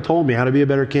guy would have told me how to be a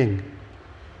better king.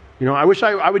 I wish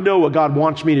I would know what God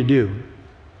wants me to do.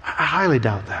 I highly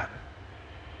doubt that.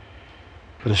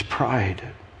 But his pride,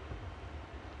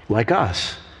 like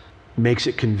us, makes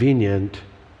it convenient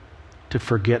to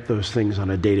forget those things on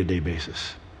a day-to-day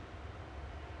basis.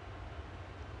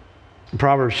 In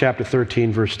Proverbs chapter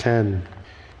 13, verse 10,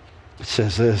 it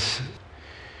says this. It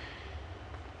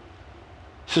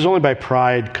says, only by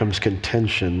pride comes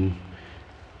contention,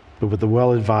 but with the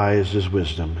well-advised is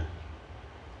wisdom.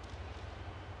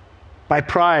 By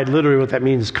pride, literally what that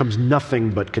means, comes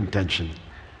nothing but contention.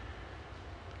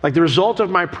 Like the result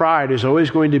of my pride is always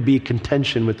going to be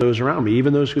contention with those around me,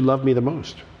 even those who love me the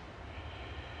most.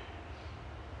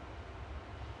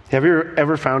 Have you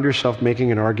ever found yourself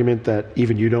making an argument that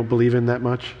even you don't believe in that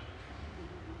much?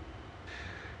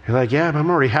 You're like, yeah, but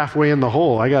I'm already halfway in the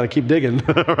hole. I got to keep digging,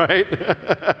 right?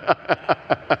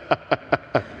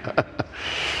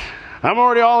 I'm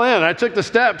already all in. I took the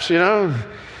steps,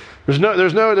 There's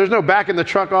no backing the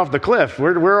truck off the cliff.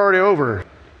 We're already over.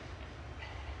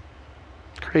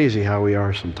 Crazy how we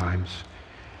are sometimes.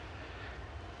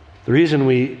 The reason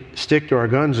we stick to our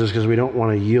guns is because we don't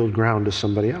want to yield ground to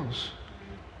somebody else.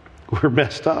 We're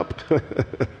messed up.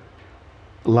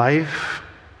 Life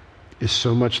is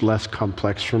so much less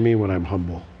complex for me when I'm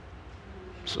humble.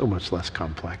 So much less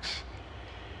complex.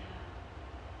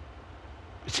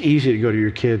 It's easy to go to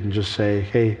your kid and just say,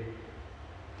 hey,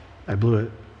 I blew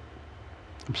it.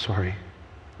 I'm sorry.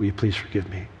 Will you please forgive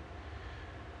me?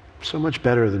 So much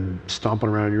better than stomping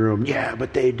around your room. Yeah,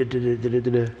 but they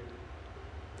did.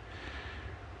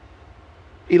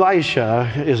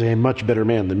 Elisha is a much better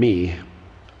man than me,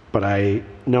 but I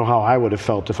know how I would have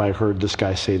felt if I heard this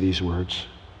guy say these words.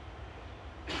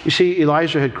 You see,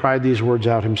 Elijah had cried these words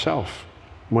out himself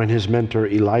when his mentor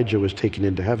Elijah was taken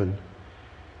into heaven.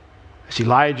 As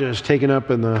Elijah is taken up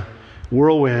in the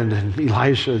whirlwind and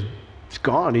Elisha is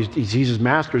gone. He sees his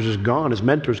master's is gone. His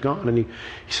mentor's gone. And he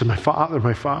said, my father,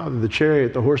 the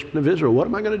chariot, the horsemen of Israel, what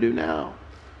am I going to do now?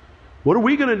 What are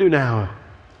we going to do now?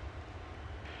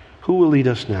 Who will lead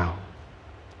us now?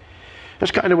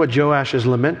 That's kind of what Joash is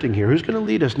lamenting here. Who's going to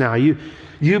lead us now? You've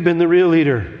been the real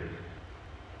leader.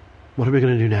 What are we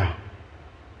going to do now?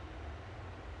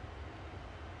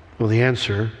 Well, the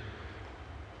answer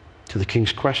to the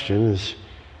king's question is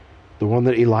the one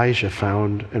that Elijah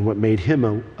found and what made him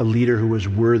a leader who was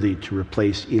worthy to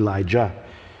replace Elijah.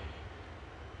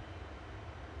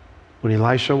 When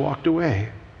Elisha walked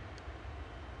away,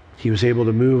 he was able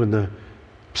to move in the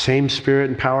same spirit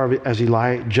and power as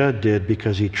Elijah did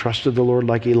because he trusted the Lord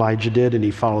like Elijah did and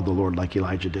he followed the Lord like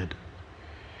Elijah did.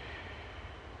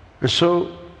 And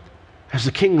so, as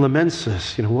the king laments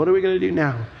this, what are we going to do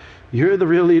now? You're the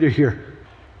real leader here.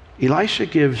 Elisha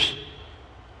gives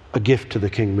a gift to the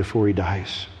king before he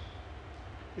dies.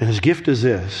 And his gift is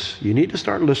this. You need to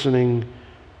start listening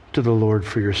to the Lord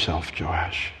for yourself,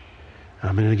 Joash. And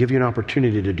I'm going to give you an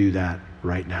opportunity to do that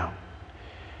right now.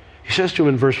 He says to him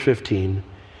in verse 15,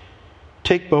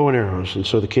 take bow and arrows. And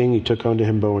so the king, he took unto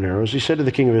him bow and arrows. He said to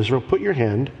the king of Israel, put your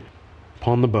hand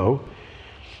upon the bow.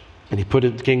 And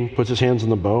the king puts his hands on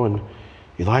the bow, and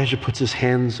Elijah puts his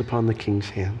hands upon the king's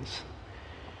hands.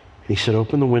 And he said,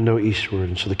 open the window eastward.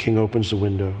 And so the king opens the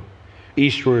window.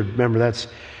 Eastward, remember, that's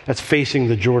facing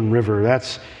the Jordan River.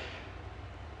 That's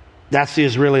the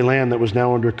Israeli land that was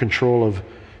now under control of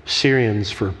Syrians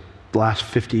for the last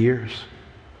 50 years.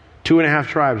 2.5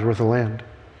 tribes worth of land.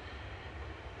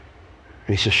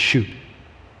 And he says, shoot.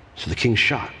 So the king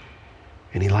shot.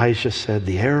 And Elijah said,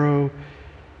 the arrow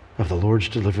of the Lord's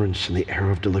deliverance and the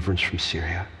arrow of deliverance from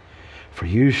Syria. For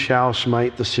you shall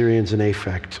smite the Syrians in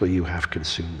Aphek till you have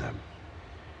consumed them.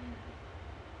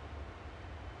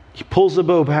 He pulls the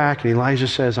bow back and Elijah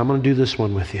says, I'm going to do this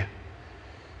one with you.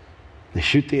 They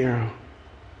shoot the arrow.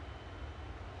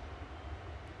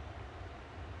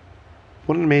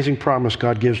 What an amazing promise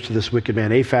God gives to this wicked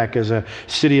man. Aphek is a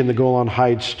city in the Golan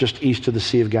Heights just east of the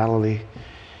Sea of Galilee.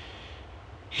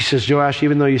 He says, Joash,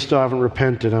 even though you still haven't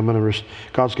repented,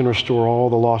 God's going to restore all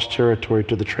the lost territory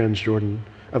to the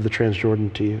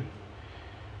Transjordan to you.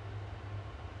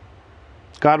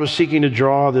 God was seeking to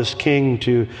draw this king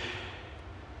to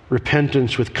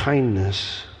repentance with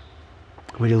kindness.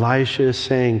 What Elisha is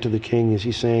saying to the king is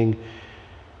he's saying,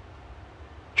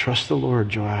 trust the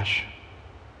Lord, Joash,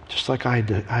 just like I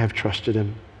have trusted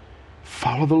him.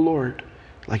 Follow the Lord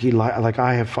like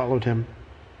I have followed him.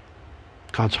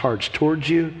 God's heart's towards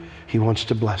you. He wants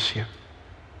to bless you.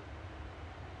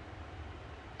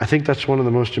 I think that's one of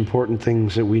the most important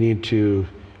things that we need to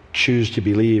choose to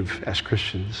believe as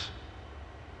Christians.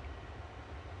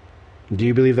 Do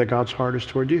you believe that God's heart is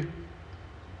toward you?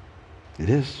 It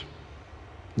is.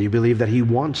 Do you believe that he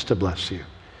wants to bless you?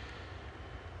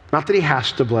 Not that he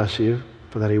has to bless you,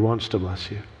 but that he wants to bless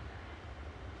you.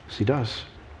 Yes, he does.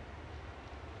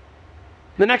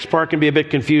 The next part can be a bit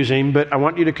confusing, but I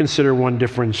want you to consider one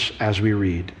difference as we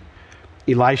read.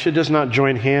 Elisha does not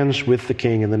join hands with the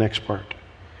king in the next part.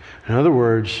 In other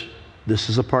words, this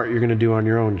is a part you're going to do on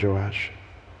your own, Joash.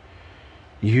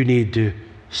 You need to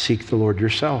seek the Lord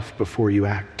yourself before you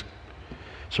act.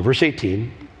 So verse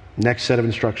 18, next set of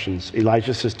instructions.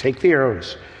 Elijah says, take the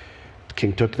arrows. The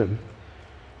king took them.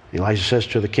 Elijah says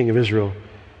to the king of Israel,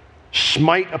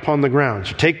 smite upon the ground.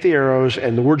 So take the arrows,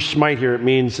 and the word smite here, it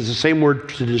means, it's the same word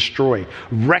to destroy.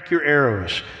 Wreck your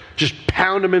arrows. Just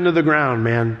pound them into the ground,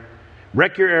 man.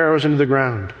 Wreck your arrows into the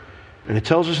ground. And it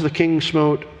tells us the king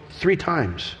smote 3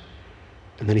 times.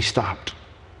 And then he stopped.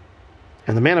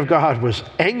 And the man of God was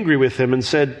angry with him and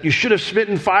said, you should have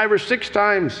smitten 5 or 6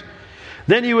 times.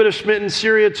 Then you would have smitten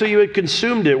Syria till you had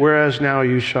consumed it, whereas now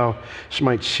you shall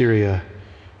smite Syria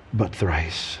but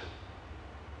thrice.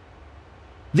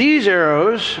 These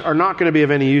arrows are not going to be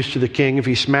of any use to the king if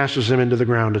he smashes them into the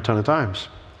ground a ton of times.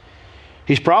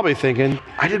 He's probably thinking,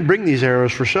 I didn't bring these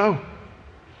arrows for show.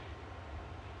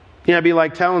 You know, it'd be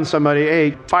like telling somebody,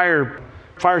 hey,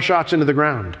 fire shots into the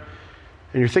ground.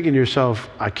 And you're thinking to yourself,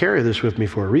 I carry this with me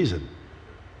for a reason.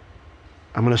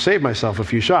 I'm going to save myself a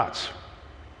few shots.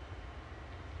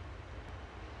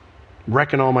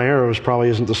 Wrecking all my arrows probably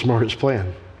isn't the smartest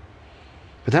plan.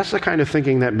 But that's the kind of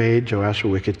thinking that made Joash a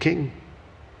wicked king,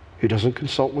 who doesn't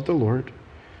consult with the Lord,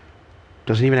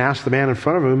 doesn't even ask the man in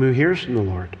front of him who hears from the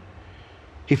Lord.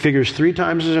 He figures 3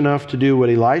 times is enough to do what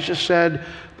Elijah said,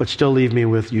 but still leave me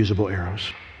with usable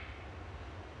arrows.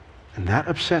 And that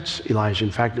upsets Elijah.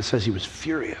 In fact, it says he was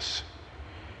furious.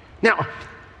 Now,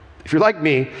 if you're like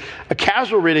me, a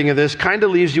casual reading of this kind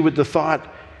of leaves you with the thought,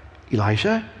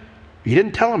 Elijah, you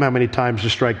didn't tell him how many times to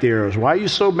strike the arrows. Why are you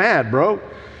so mad, bro?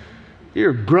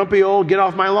 You're a grumpy old get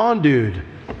off my lawn dude.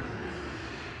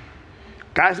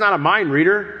 Guy's not a mind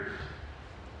reader.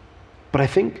 But I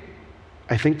think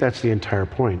that's the entire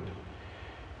point.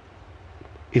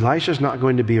 Elisha's not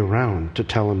going to be around to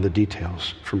tell him the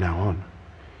details from now on.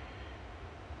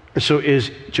 So is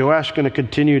Joash going to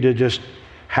continue to just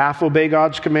half obey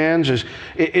God's commands?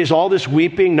 Is all this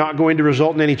weeping not going to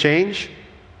result in any change?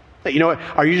 You know,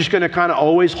 are you just going to kind of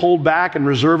always hold back and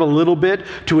reserve a little bit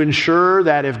to ensure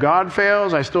that if God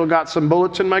fails, I still got some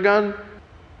bullets in my gun?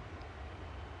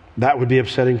 That would be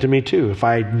upsetting to me too if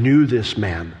I knew this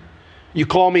man. You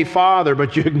call me father,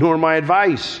 but you ignore my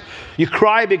advice. You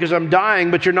cry because I'm dying,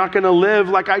 but you're not going to live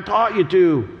like I taught you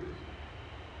to.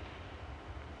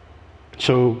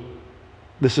 So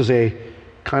this is a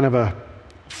kind of a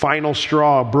final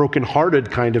straw, broken-hearted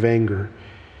kind of anger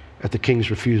at the king's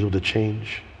refusal to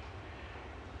change.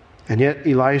 And yet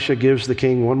Elisha gives the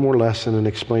king one more lesson and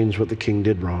explains what the king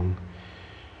did wrong.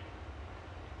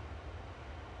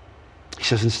 He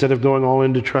says, instead of going all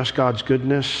in to trust God's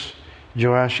goodness,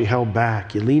 Joash, you held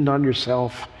back. You leaned on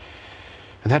yourself.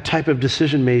 And that type of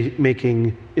decision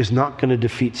making is not going to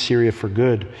defeat Syria for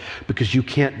good, because you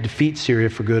can't defeat Syria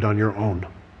for good on your own.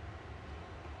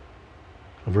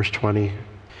 Verse 20.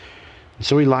 And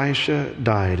so Elisha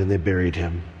died and they buried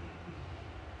him.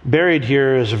 Buried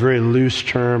here is a very loose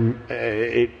term.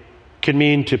 It can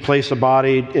mean to place a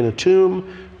body in a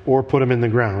tomb or put him in the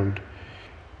ground.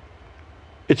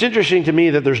 It's interesting to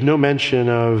me that there's no mention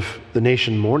of the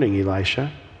nation mourning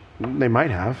Elisha. They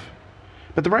might have.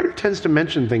 But the writer tends to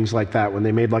mention things like that when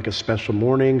they made like a special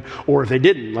mourning, or if they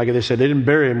didn't, like they said, they didn't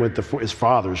bury him with his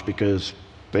fathers because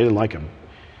they didn't like him.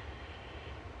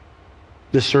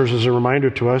 This serves as a reminder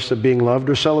to us that being loved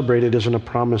or celebrated isn't a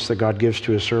promise that God gives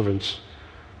to his servants.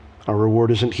 Our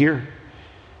reward isn't here.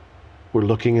 We're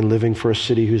looking and living for a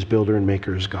city whose builder and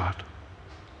maker is God.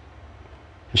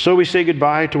 And so we say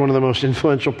goodbye to one of the most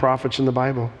influential prophets in the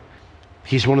Bible.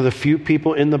 He's one of the few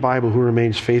people in the Bible who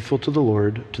remains faithful to the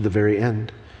Lord to the very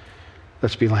end.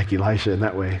 Let's be like Elisha in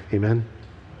that way. Amen.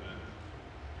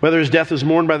 Whether his death is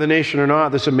mourned by the nation or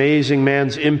not, this amazing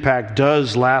man's impact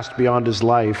does last beyond his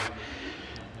life.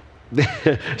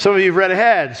 Some of you have read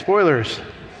ahead. Spoilers.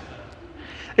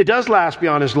 It does last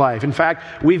beyond his life. In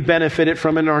fact, we've benefited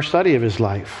from it in our study of his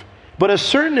life. But a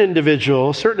certain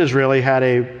individual, a certain Israeli, had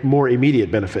a more immediate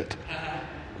benefit.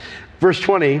 Verse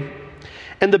 20.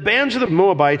 And the bands of the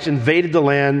Moabites invaded the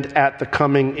land at the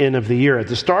coming in of the year. At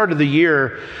the start of the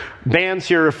year, bands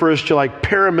here refers to like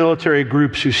paramilitary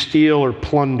groups who steal or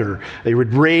plunder. They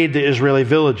would raid the Israeli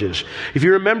villages. If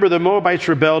you remember, the Moabites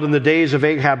rebelled in the days of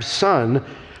Ahab's son,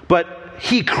 but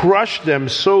he crushed them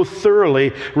so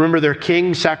thoroughly. Remember, their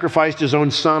king sacrificed his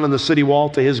own son on the city wall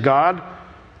to his God?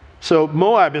 So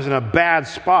Moab is in a bad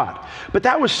spot. But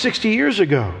that was 60 years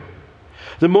ago.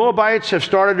 The Moabites have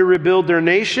started to rebuild their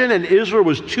nation, and Israel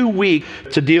was too weak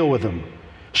to deal with them.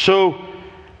 So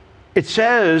it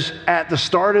says at the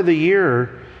start of the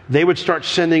year, they would start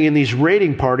sending in these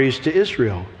raiding parties to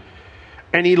Israel.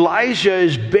 And Elijah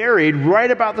is buried right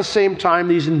about the same time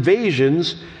these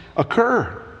invasions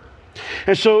occur.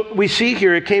 And so we see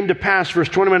here, it came to pass, verse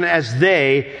 21, as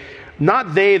they,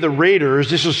 not they, the raiders,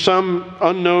 this is some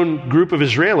unknown group of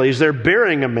Israelis, they're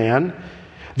burying a man,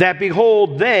 that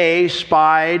behold, they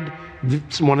spied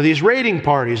one of these raiding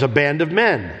parties, a band of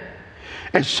men.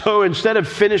 And so instead of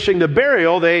finishing the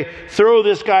burial, they throw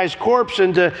this guy's corpse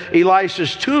into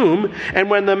Elisha's tomb. And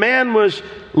when the man was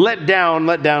let down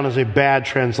is a bad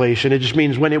translation. It just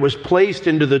means when it was placed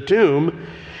into the tomb,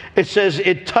 it says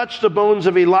it touched the bones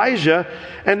of Elijah,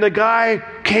 and the guy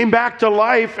came back to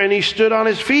life and he stood on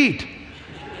his feet.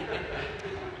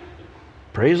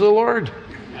 Praise the Lord.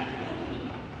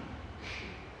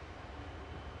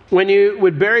 When you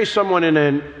would bury someone in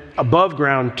an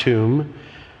above-ground tomb,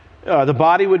 the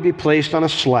body would be placed on a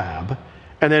slab.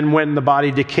 And then when the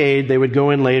body decayed, they would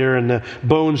go in later, and the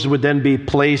bones would then be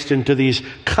placed into these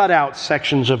cut-out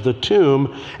sections of the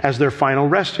tomb as their final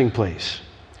resting place.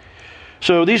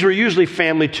 So these were usually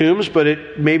family tombs,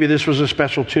 but maybe this was a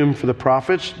special tomb for the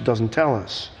prophets. It doesn't tell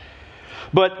us.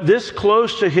 But this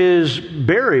close to his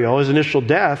burial, his initial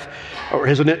death, or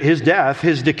his death,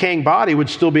 his decaying body would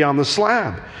still be on the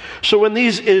slab. So when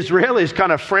these Israelis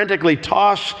kind of frantically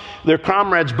toss their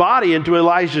comrade's body into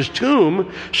Elijah's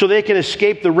tomb so they can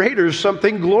escape the raiders,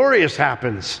 something glorious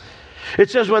happens.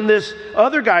 It says when this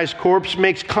other guy's corpse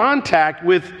makes contact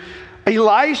with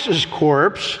Elisha's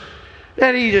corpse,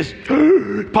 and he just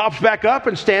pops back up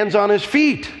and stands on his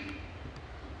feet.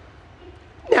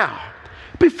 Now,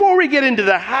 before we get into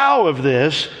the how of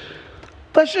this,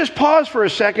 let's just pause for a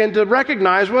second to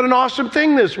recognize what an awesome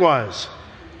thing this was.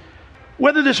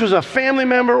 Whether this was a family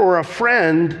member or a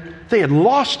friend, they had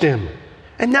lost him,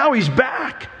 and now he's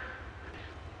back.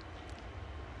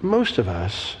 Most of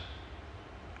us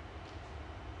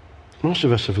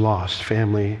have lost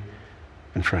family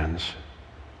and friends.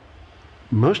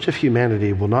 Most of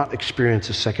humanity will not experience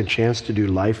a second chance to do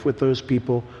life with those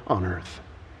people on earth.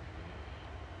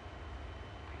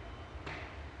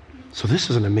 So this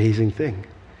is an amazing thing.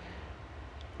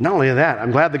 Not only that,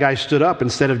 I'm glad the guy stood up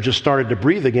instead of just started to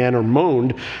breathe again or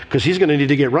moaned, because he's going to need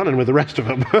to get running with the rest of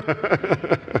them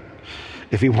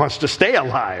if he wants to stay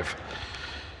alive.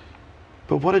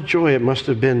 But what a joy it must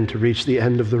have been to reach the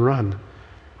end of the run.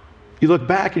 You look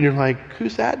back and you're like,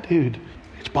 who's that dude?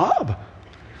 It's Bob.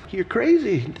 You're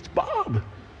crazy. It's Bob.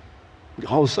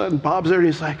 All of a sudden, Bob's there and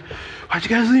he's like, why'd you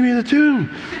guys leave me in the tomb?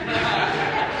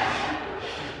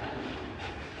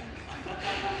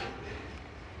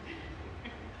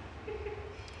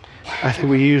 I think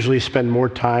we usually spend more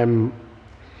time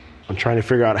on trying to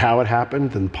figure out how it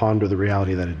happened than ponder the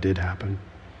reality that it did happen.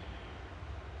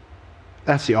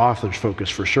 That's the author's focus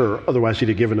for sure. Otherwise, he'd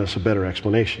have given us a better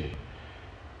explanation.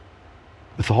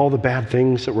 With all the bad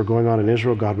things that were going on in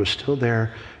Israel, God was still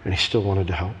there, and he still wanted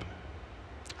to help.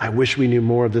 I wish we knew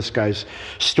more of this guy's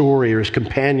story or his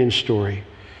companion's story.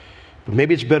 But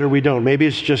maybe it's better we don't. Maybe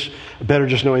it's just better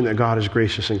just knowing that God is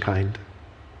gracious and kind.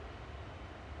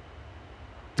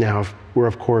 Now, we're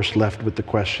of course left with the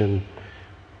question,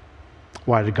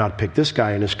 why did God pick this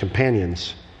guy and his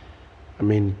companions? I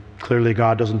mean, clearly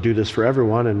God doesn't do this for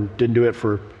everyone and didn't do it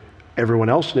for everyone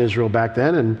else in Israel back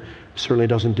then, and certainly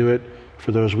doesn't do it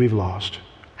for those we've lost.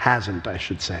 Hasn't, I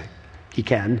should say. He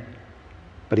can,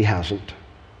 but he hasn't.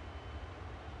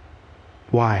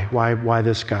 Why? Why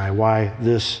this guy? Why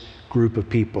this group of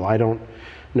people? I don't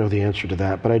know the answer to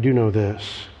that, but I do know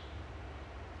this.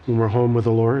 When we're home with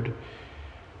the Lord,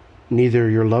 neither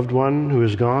your loved one who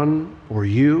is gone or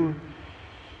you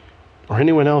or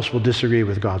anyone else will disagree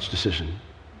with God's decision.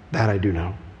 That I do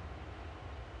know.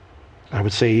 I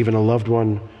would say even a loved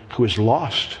one who is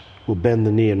lost will bend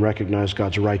the knee and recognize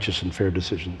God's righteous and fair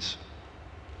decisions.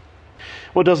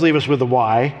 Well, it does leave us with the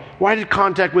why. Why did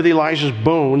contact with Elijah's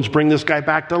bones bring this guy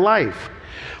back to life?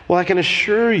 Well, I can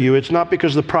assure you it's not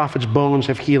because the prophet's bones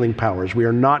have healing powers. We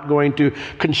are not going to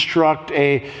construct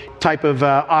a type of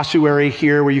ossuary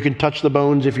here where you can touch the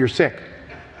bones if you're sick.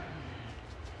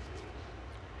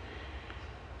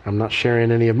 I'm not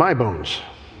sharing any of my bones.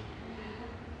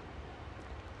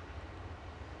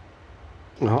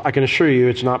 Well, I can assure you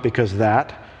it's not because of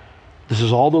that. This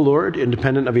is all the Lord,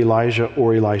 independent of Elijah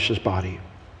or Elisha's body.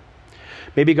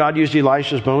 Maybe God used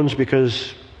Elisha's bones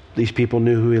because these people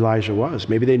knew who Elijah was.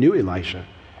 Maybe they knew Elisha.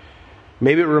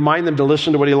 Maybe it would remind them to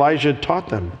listen to what Elijah had taught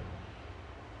them.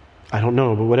 I don't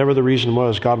know, but whatever the reason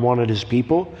was, God wanted his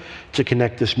people to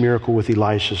connect this miracle with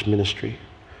Elisha's ministry.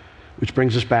 Which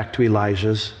brings us back to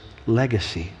Elijah's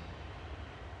legacy.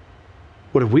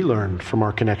 What have we learned from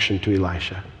our connection to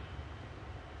Elisha?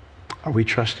 Are we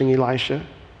trusting Elisha?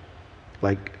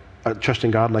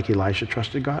 Trusting God like Elisha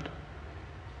trusted God?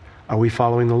 Are we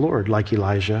following the Lord like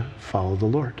Elijah followed the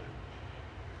Lord?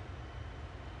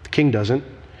 The king doesn't.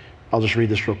 I'll just read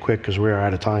this real quick because we are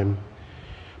out of time.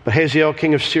 But Hazael,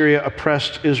 king of Syria,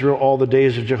 oppressed Israel all the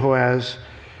days of Jehoahaz,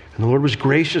 and the Lord was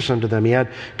gracious unto them. He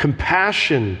had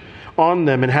compassion on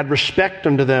them and had respect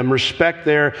unto them. Respect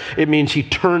there, it means he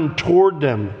turned toward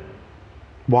them.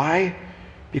 Why?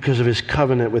 Because of his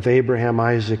covenant with Abraham,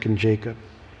 Isaac, and Jacob.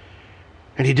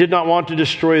 And he did not want to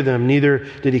destroy them, neither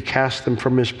did he cast them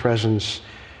from his presence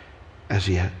as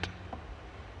yet.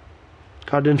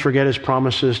 God didn't forget his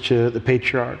promises to the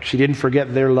patriarchs. He didn't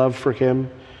forget their love for him.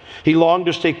 He longed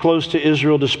to stay close to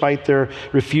Israel despite their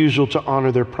refusal to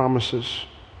honor their promises.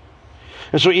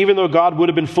 And so even though God would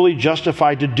have been fully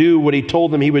justified to do what he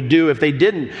told them he would do if they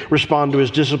didn't respond to his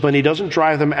discipline, he doesn't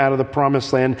drive them out of the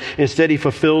promised land. Instead, he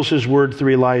fulfills his word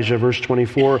through Elijah. Verse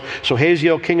 24, so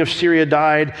Hazael, king of Syria,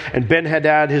 died, and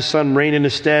Ben-Hadad, his son, reigned in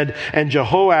his stead. And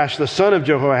Jehoash, the son of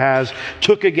Jehoahaz,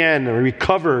 took again, or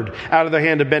recovered out of the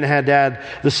hand of Ben-Hadad,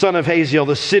 the son of Hazael,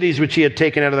 the cities which he had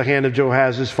taken out of the hand of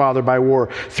Jehoahaz, his father, by war.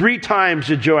 3 times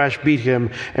did Joash beat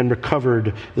him and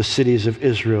recovered the cities of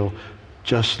Israel,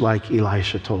 just like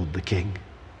Elisha told the king.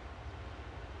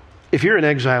 If you're in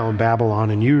exile in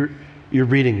Babylon and you're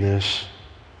reading this,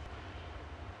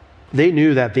 they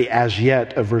knew that the as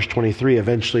yet of verse 23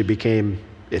 eventually became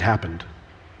it happened.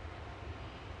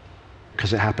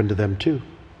 Because it happened to them too.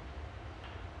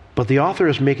 But the author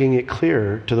is making it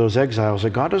clear to those exiles that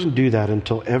God doesn't do that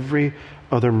until every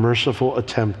other merciful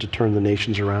attempt to turn the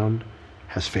nations around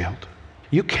has failed.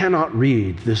 You cannot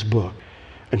read this book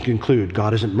and conclude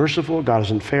God isn't merciful, God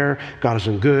isn't fair, God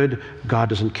isn't good, God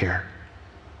doesn't care.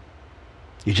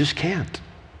 You just can't.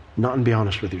 Not and be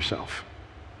honest with yourself.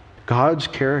 God's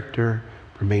character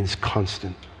remains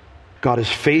constant. God is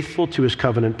faithful to his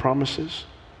covenant promises.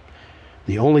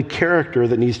 The only character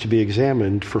that needs to be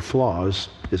examined for flaws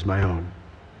is my own.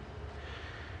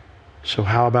 So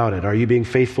how about it? Are you being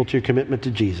faithful to your commitment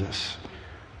to Jesus?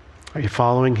 Are you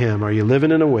following him? Are you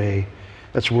living in a way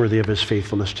that's worthy of his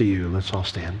faithfulness to you? Let's all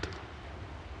stand.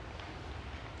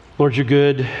 Lord, you're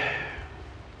good.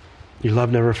 Your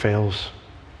love never fails.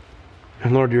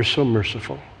 And Lord, you're so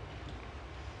merciful.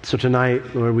 So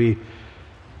tonight, Lord, we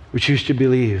choose to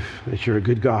believe that you're a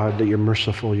good God, that you're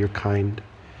merciful, you're kind.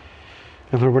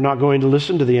 And Lord, we're not going to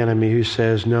listen to the enemy who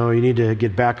says, no, you need to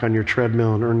get back on your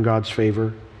treadmill and earn God's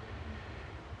favor.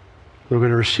 We're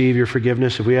going to receive your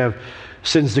forgiveness. If we have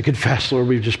sins to confess, Lord,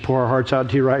 we just pour our hearts out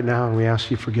to you right now and we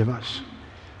ask you to forgive us.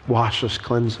 Wash us,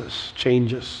 cleanse us,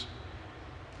 change us.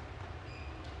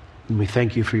 And we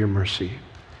thank you for your mercy.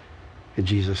 In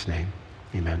Jesus' name,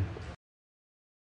 amen.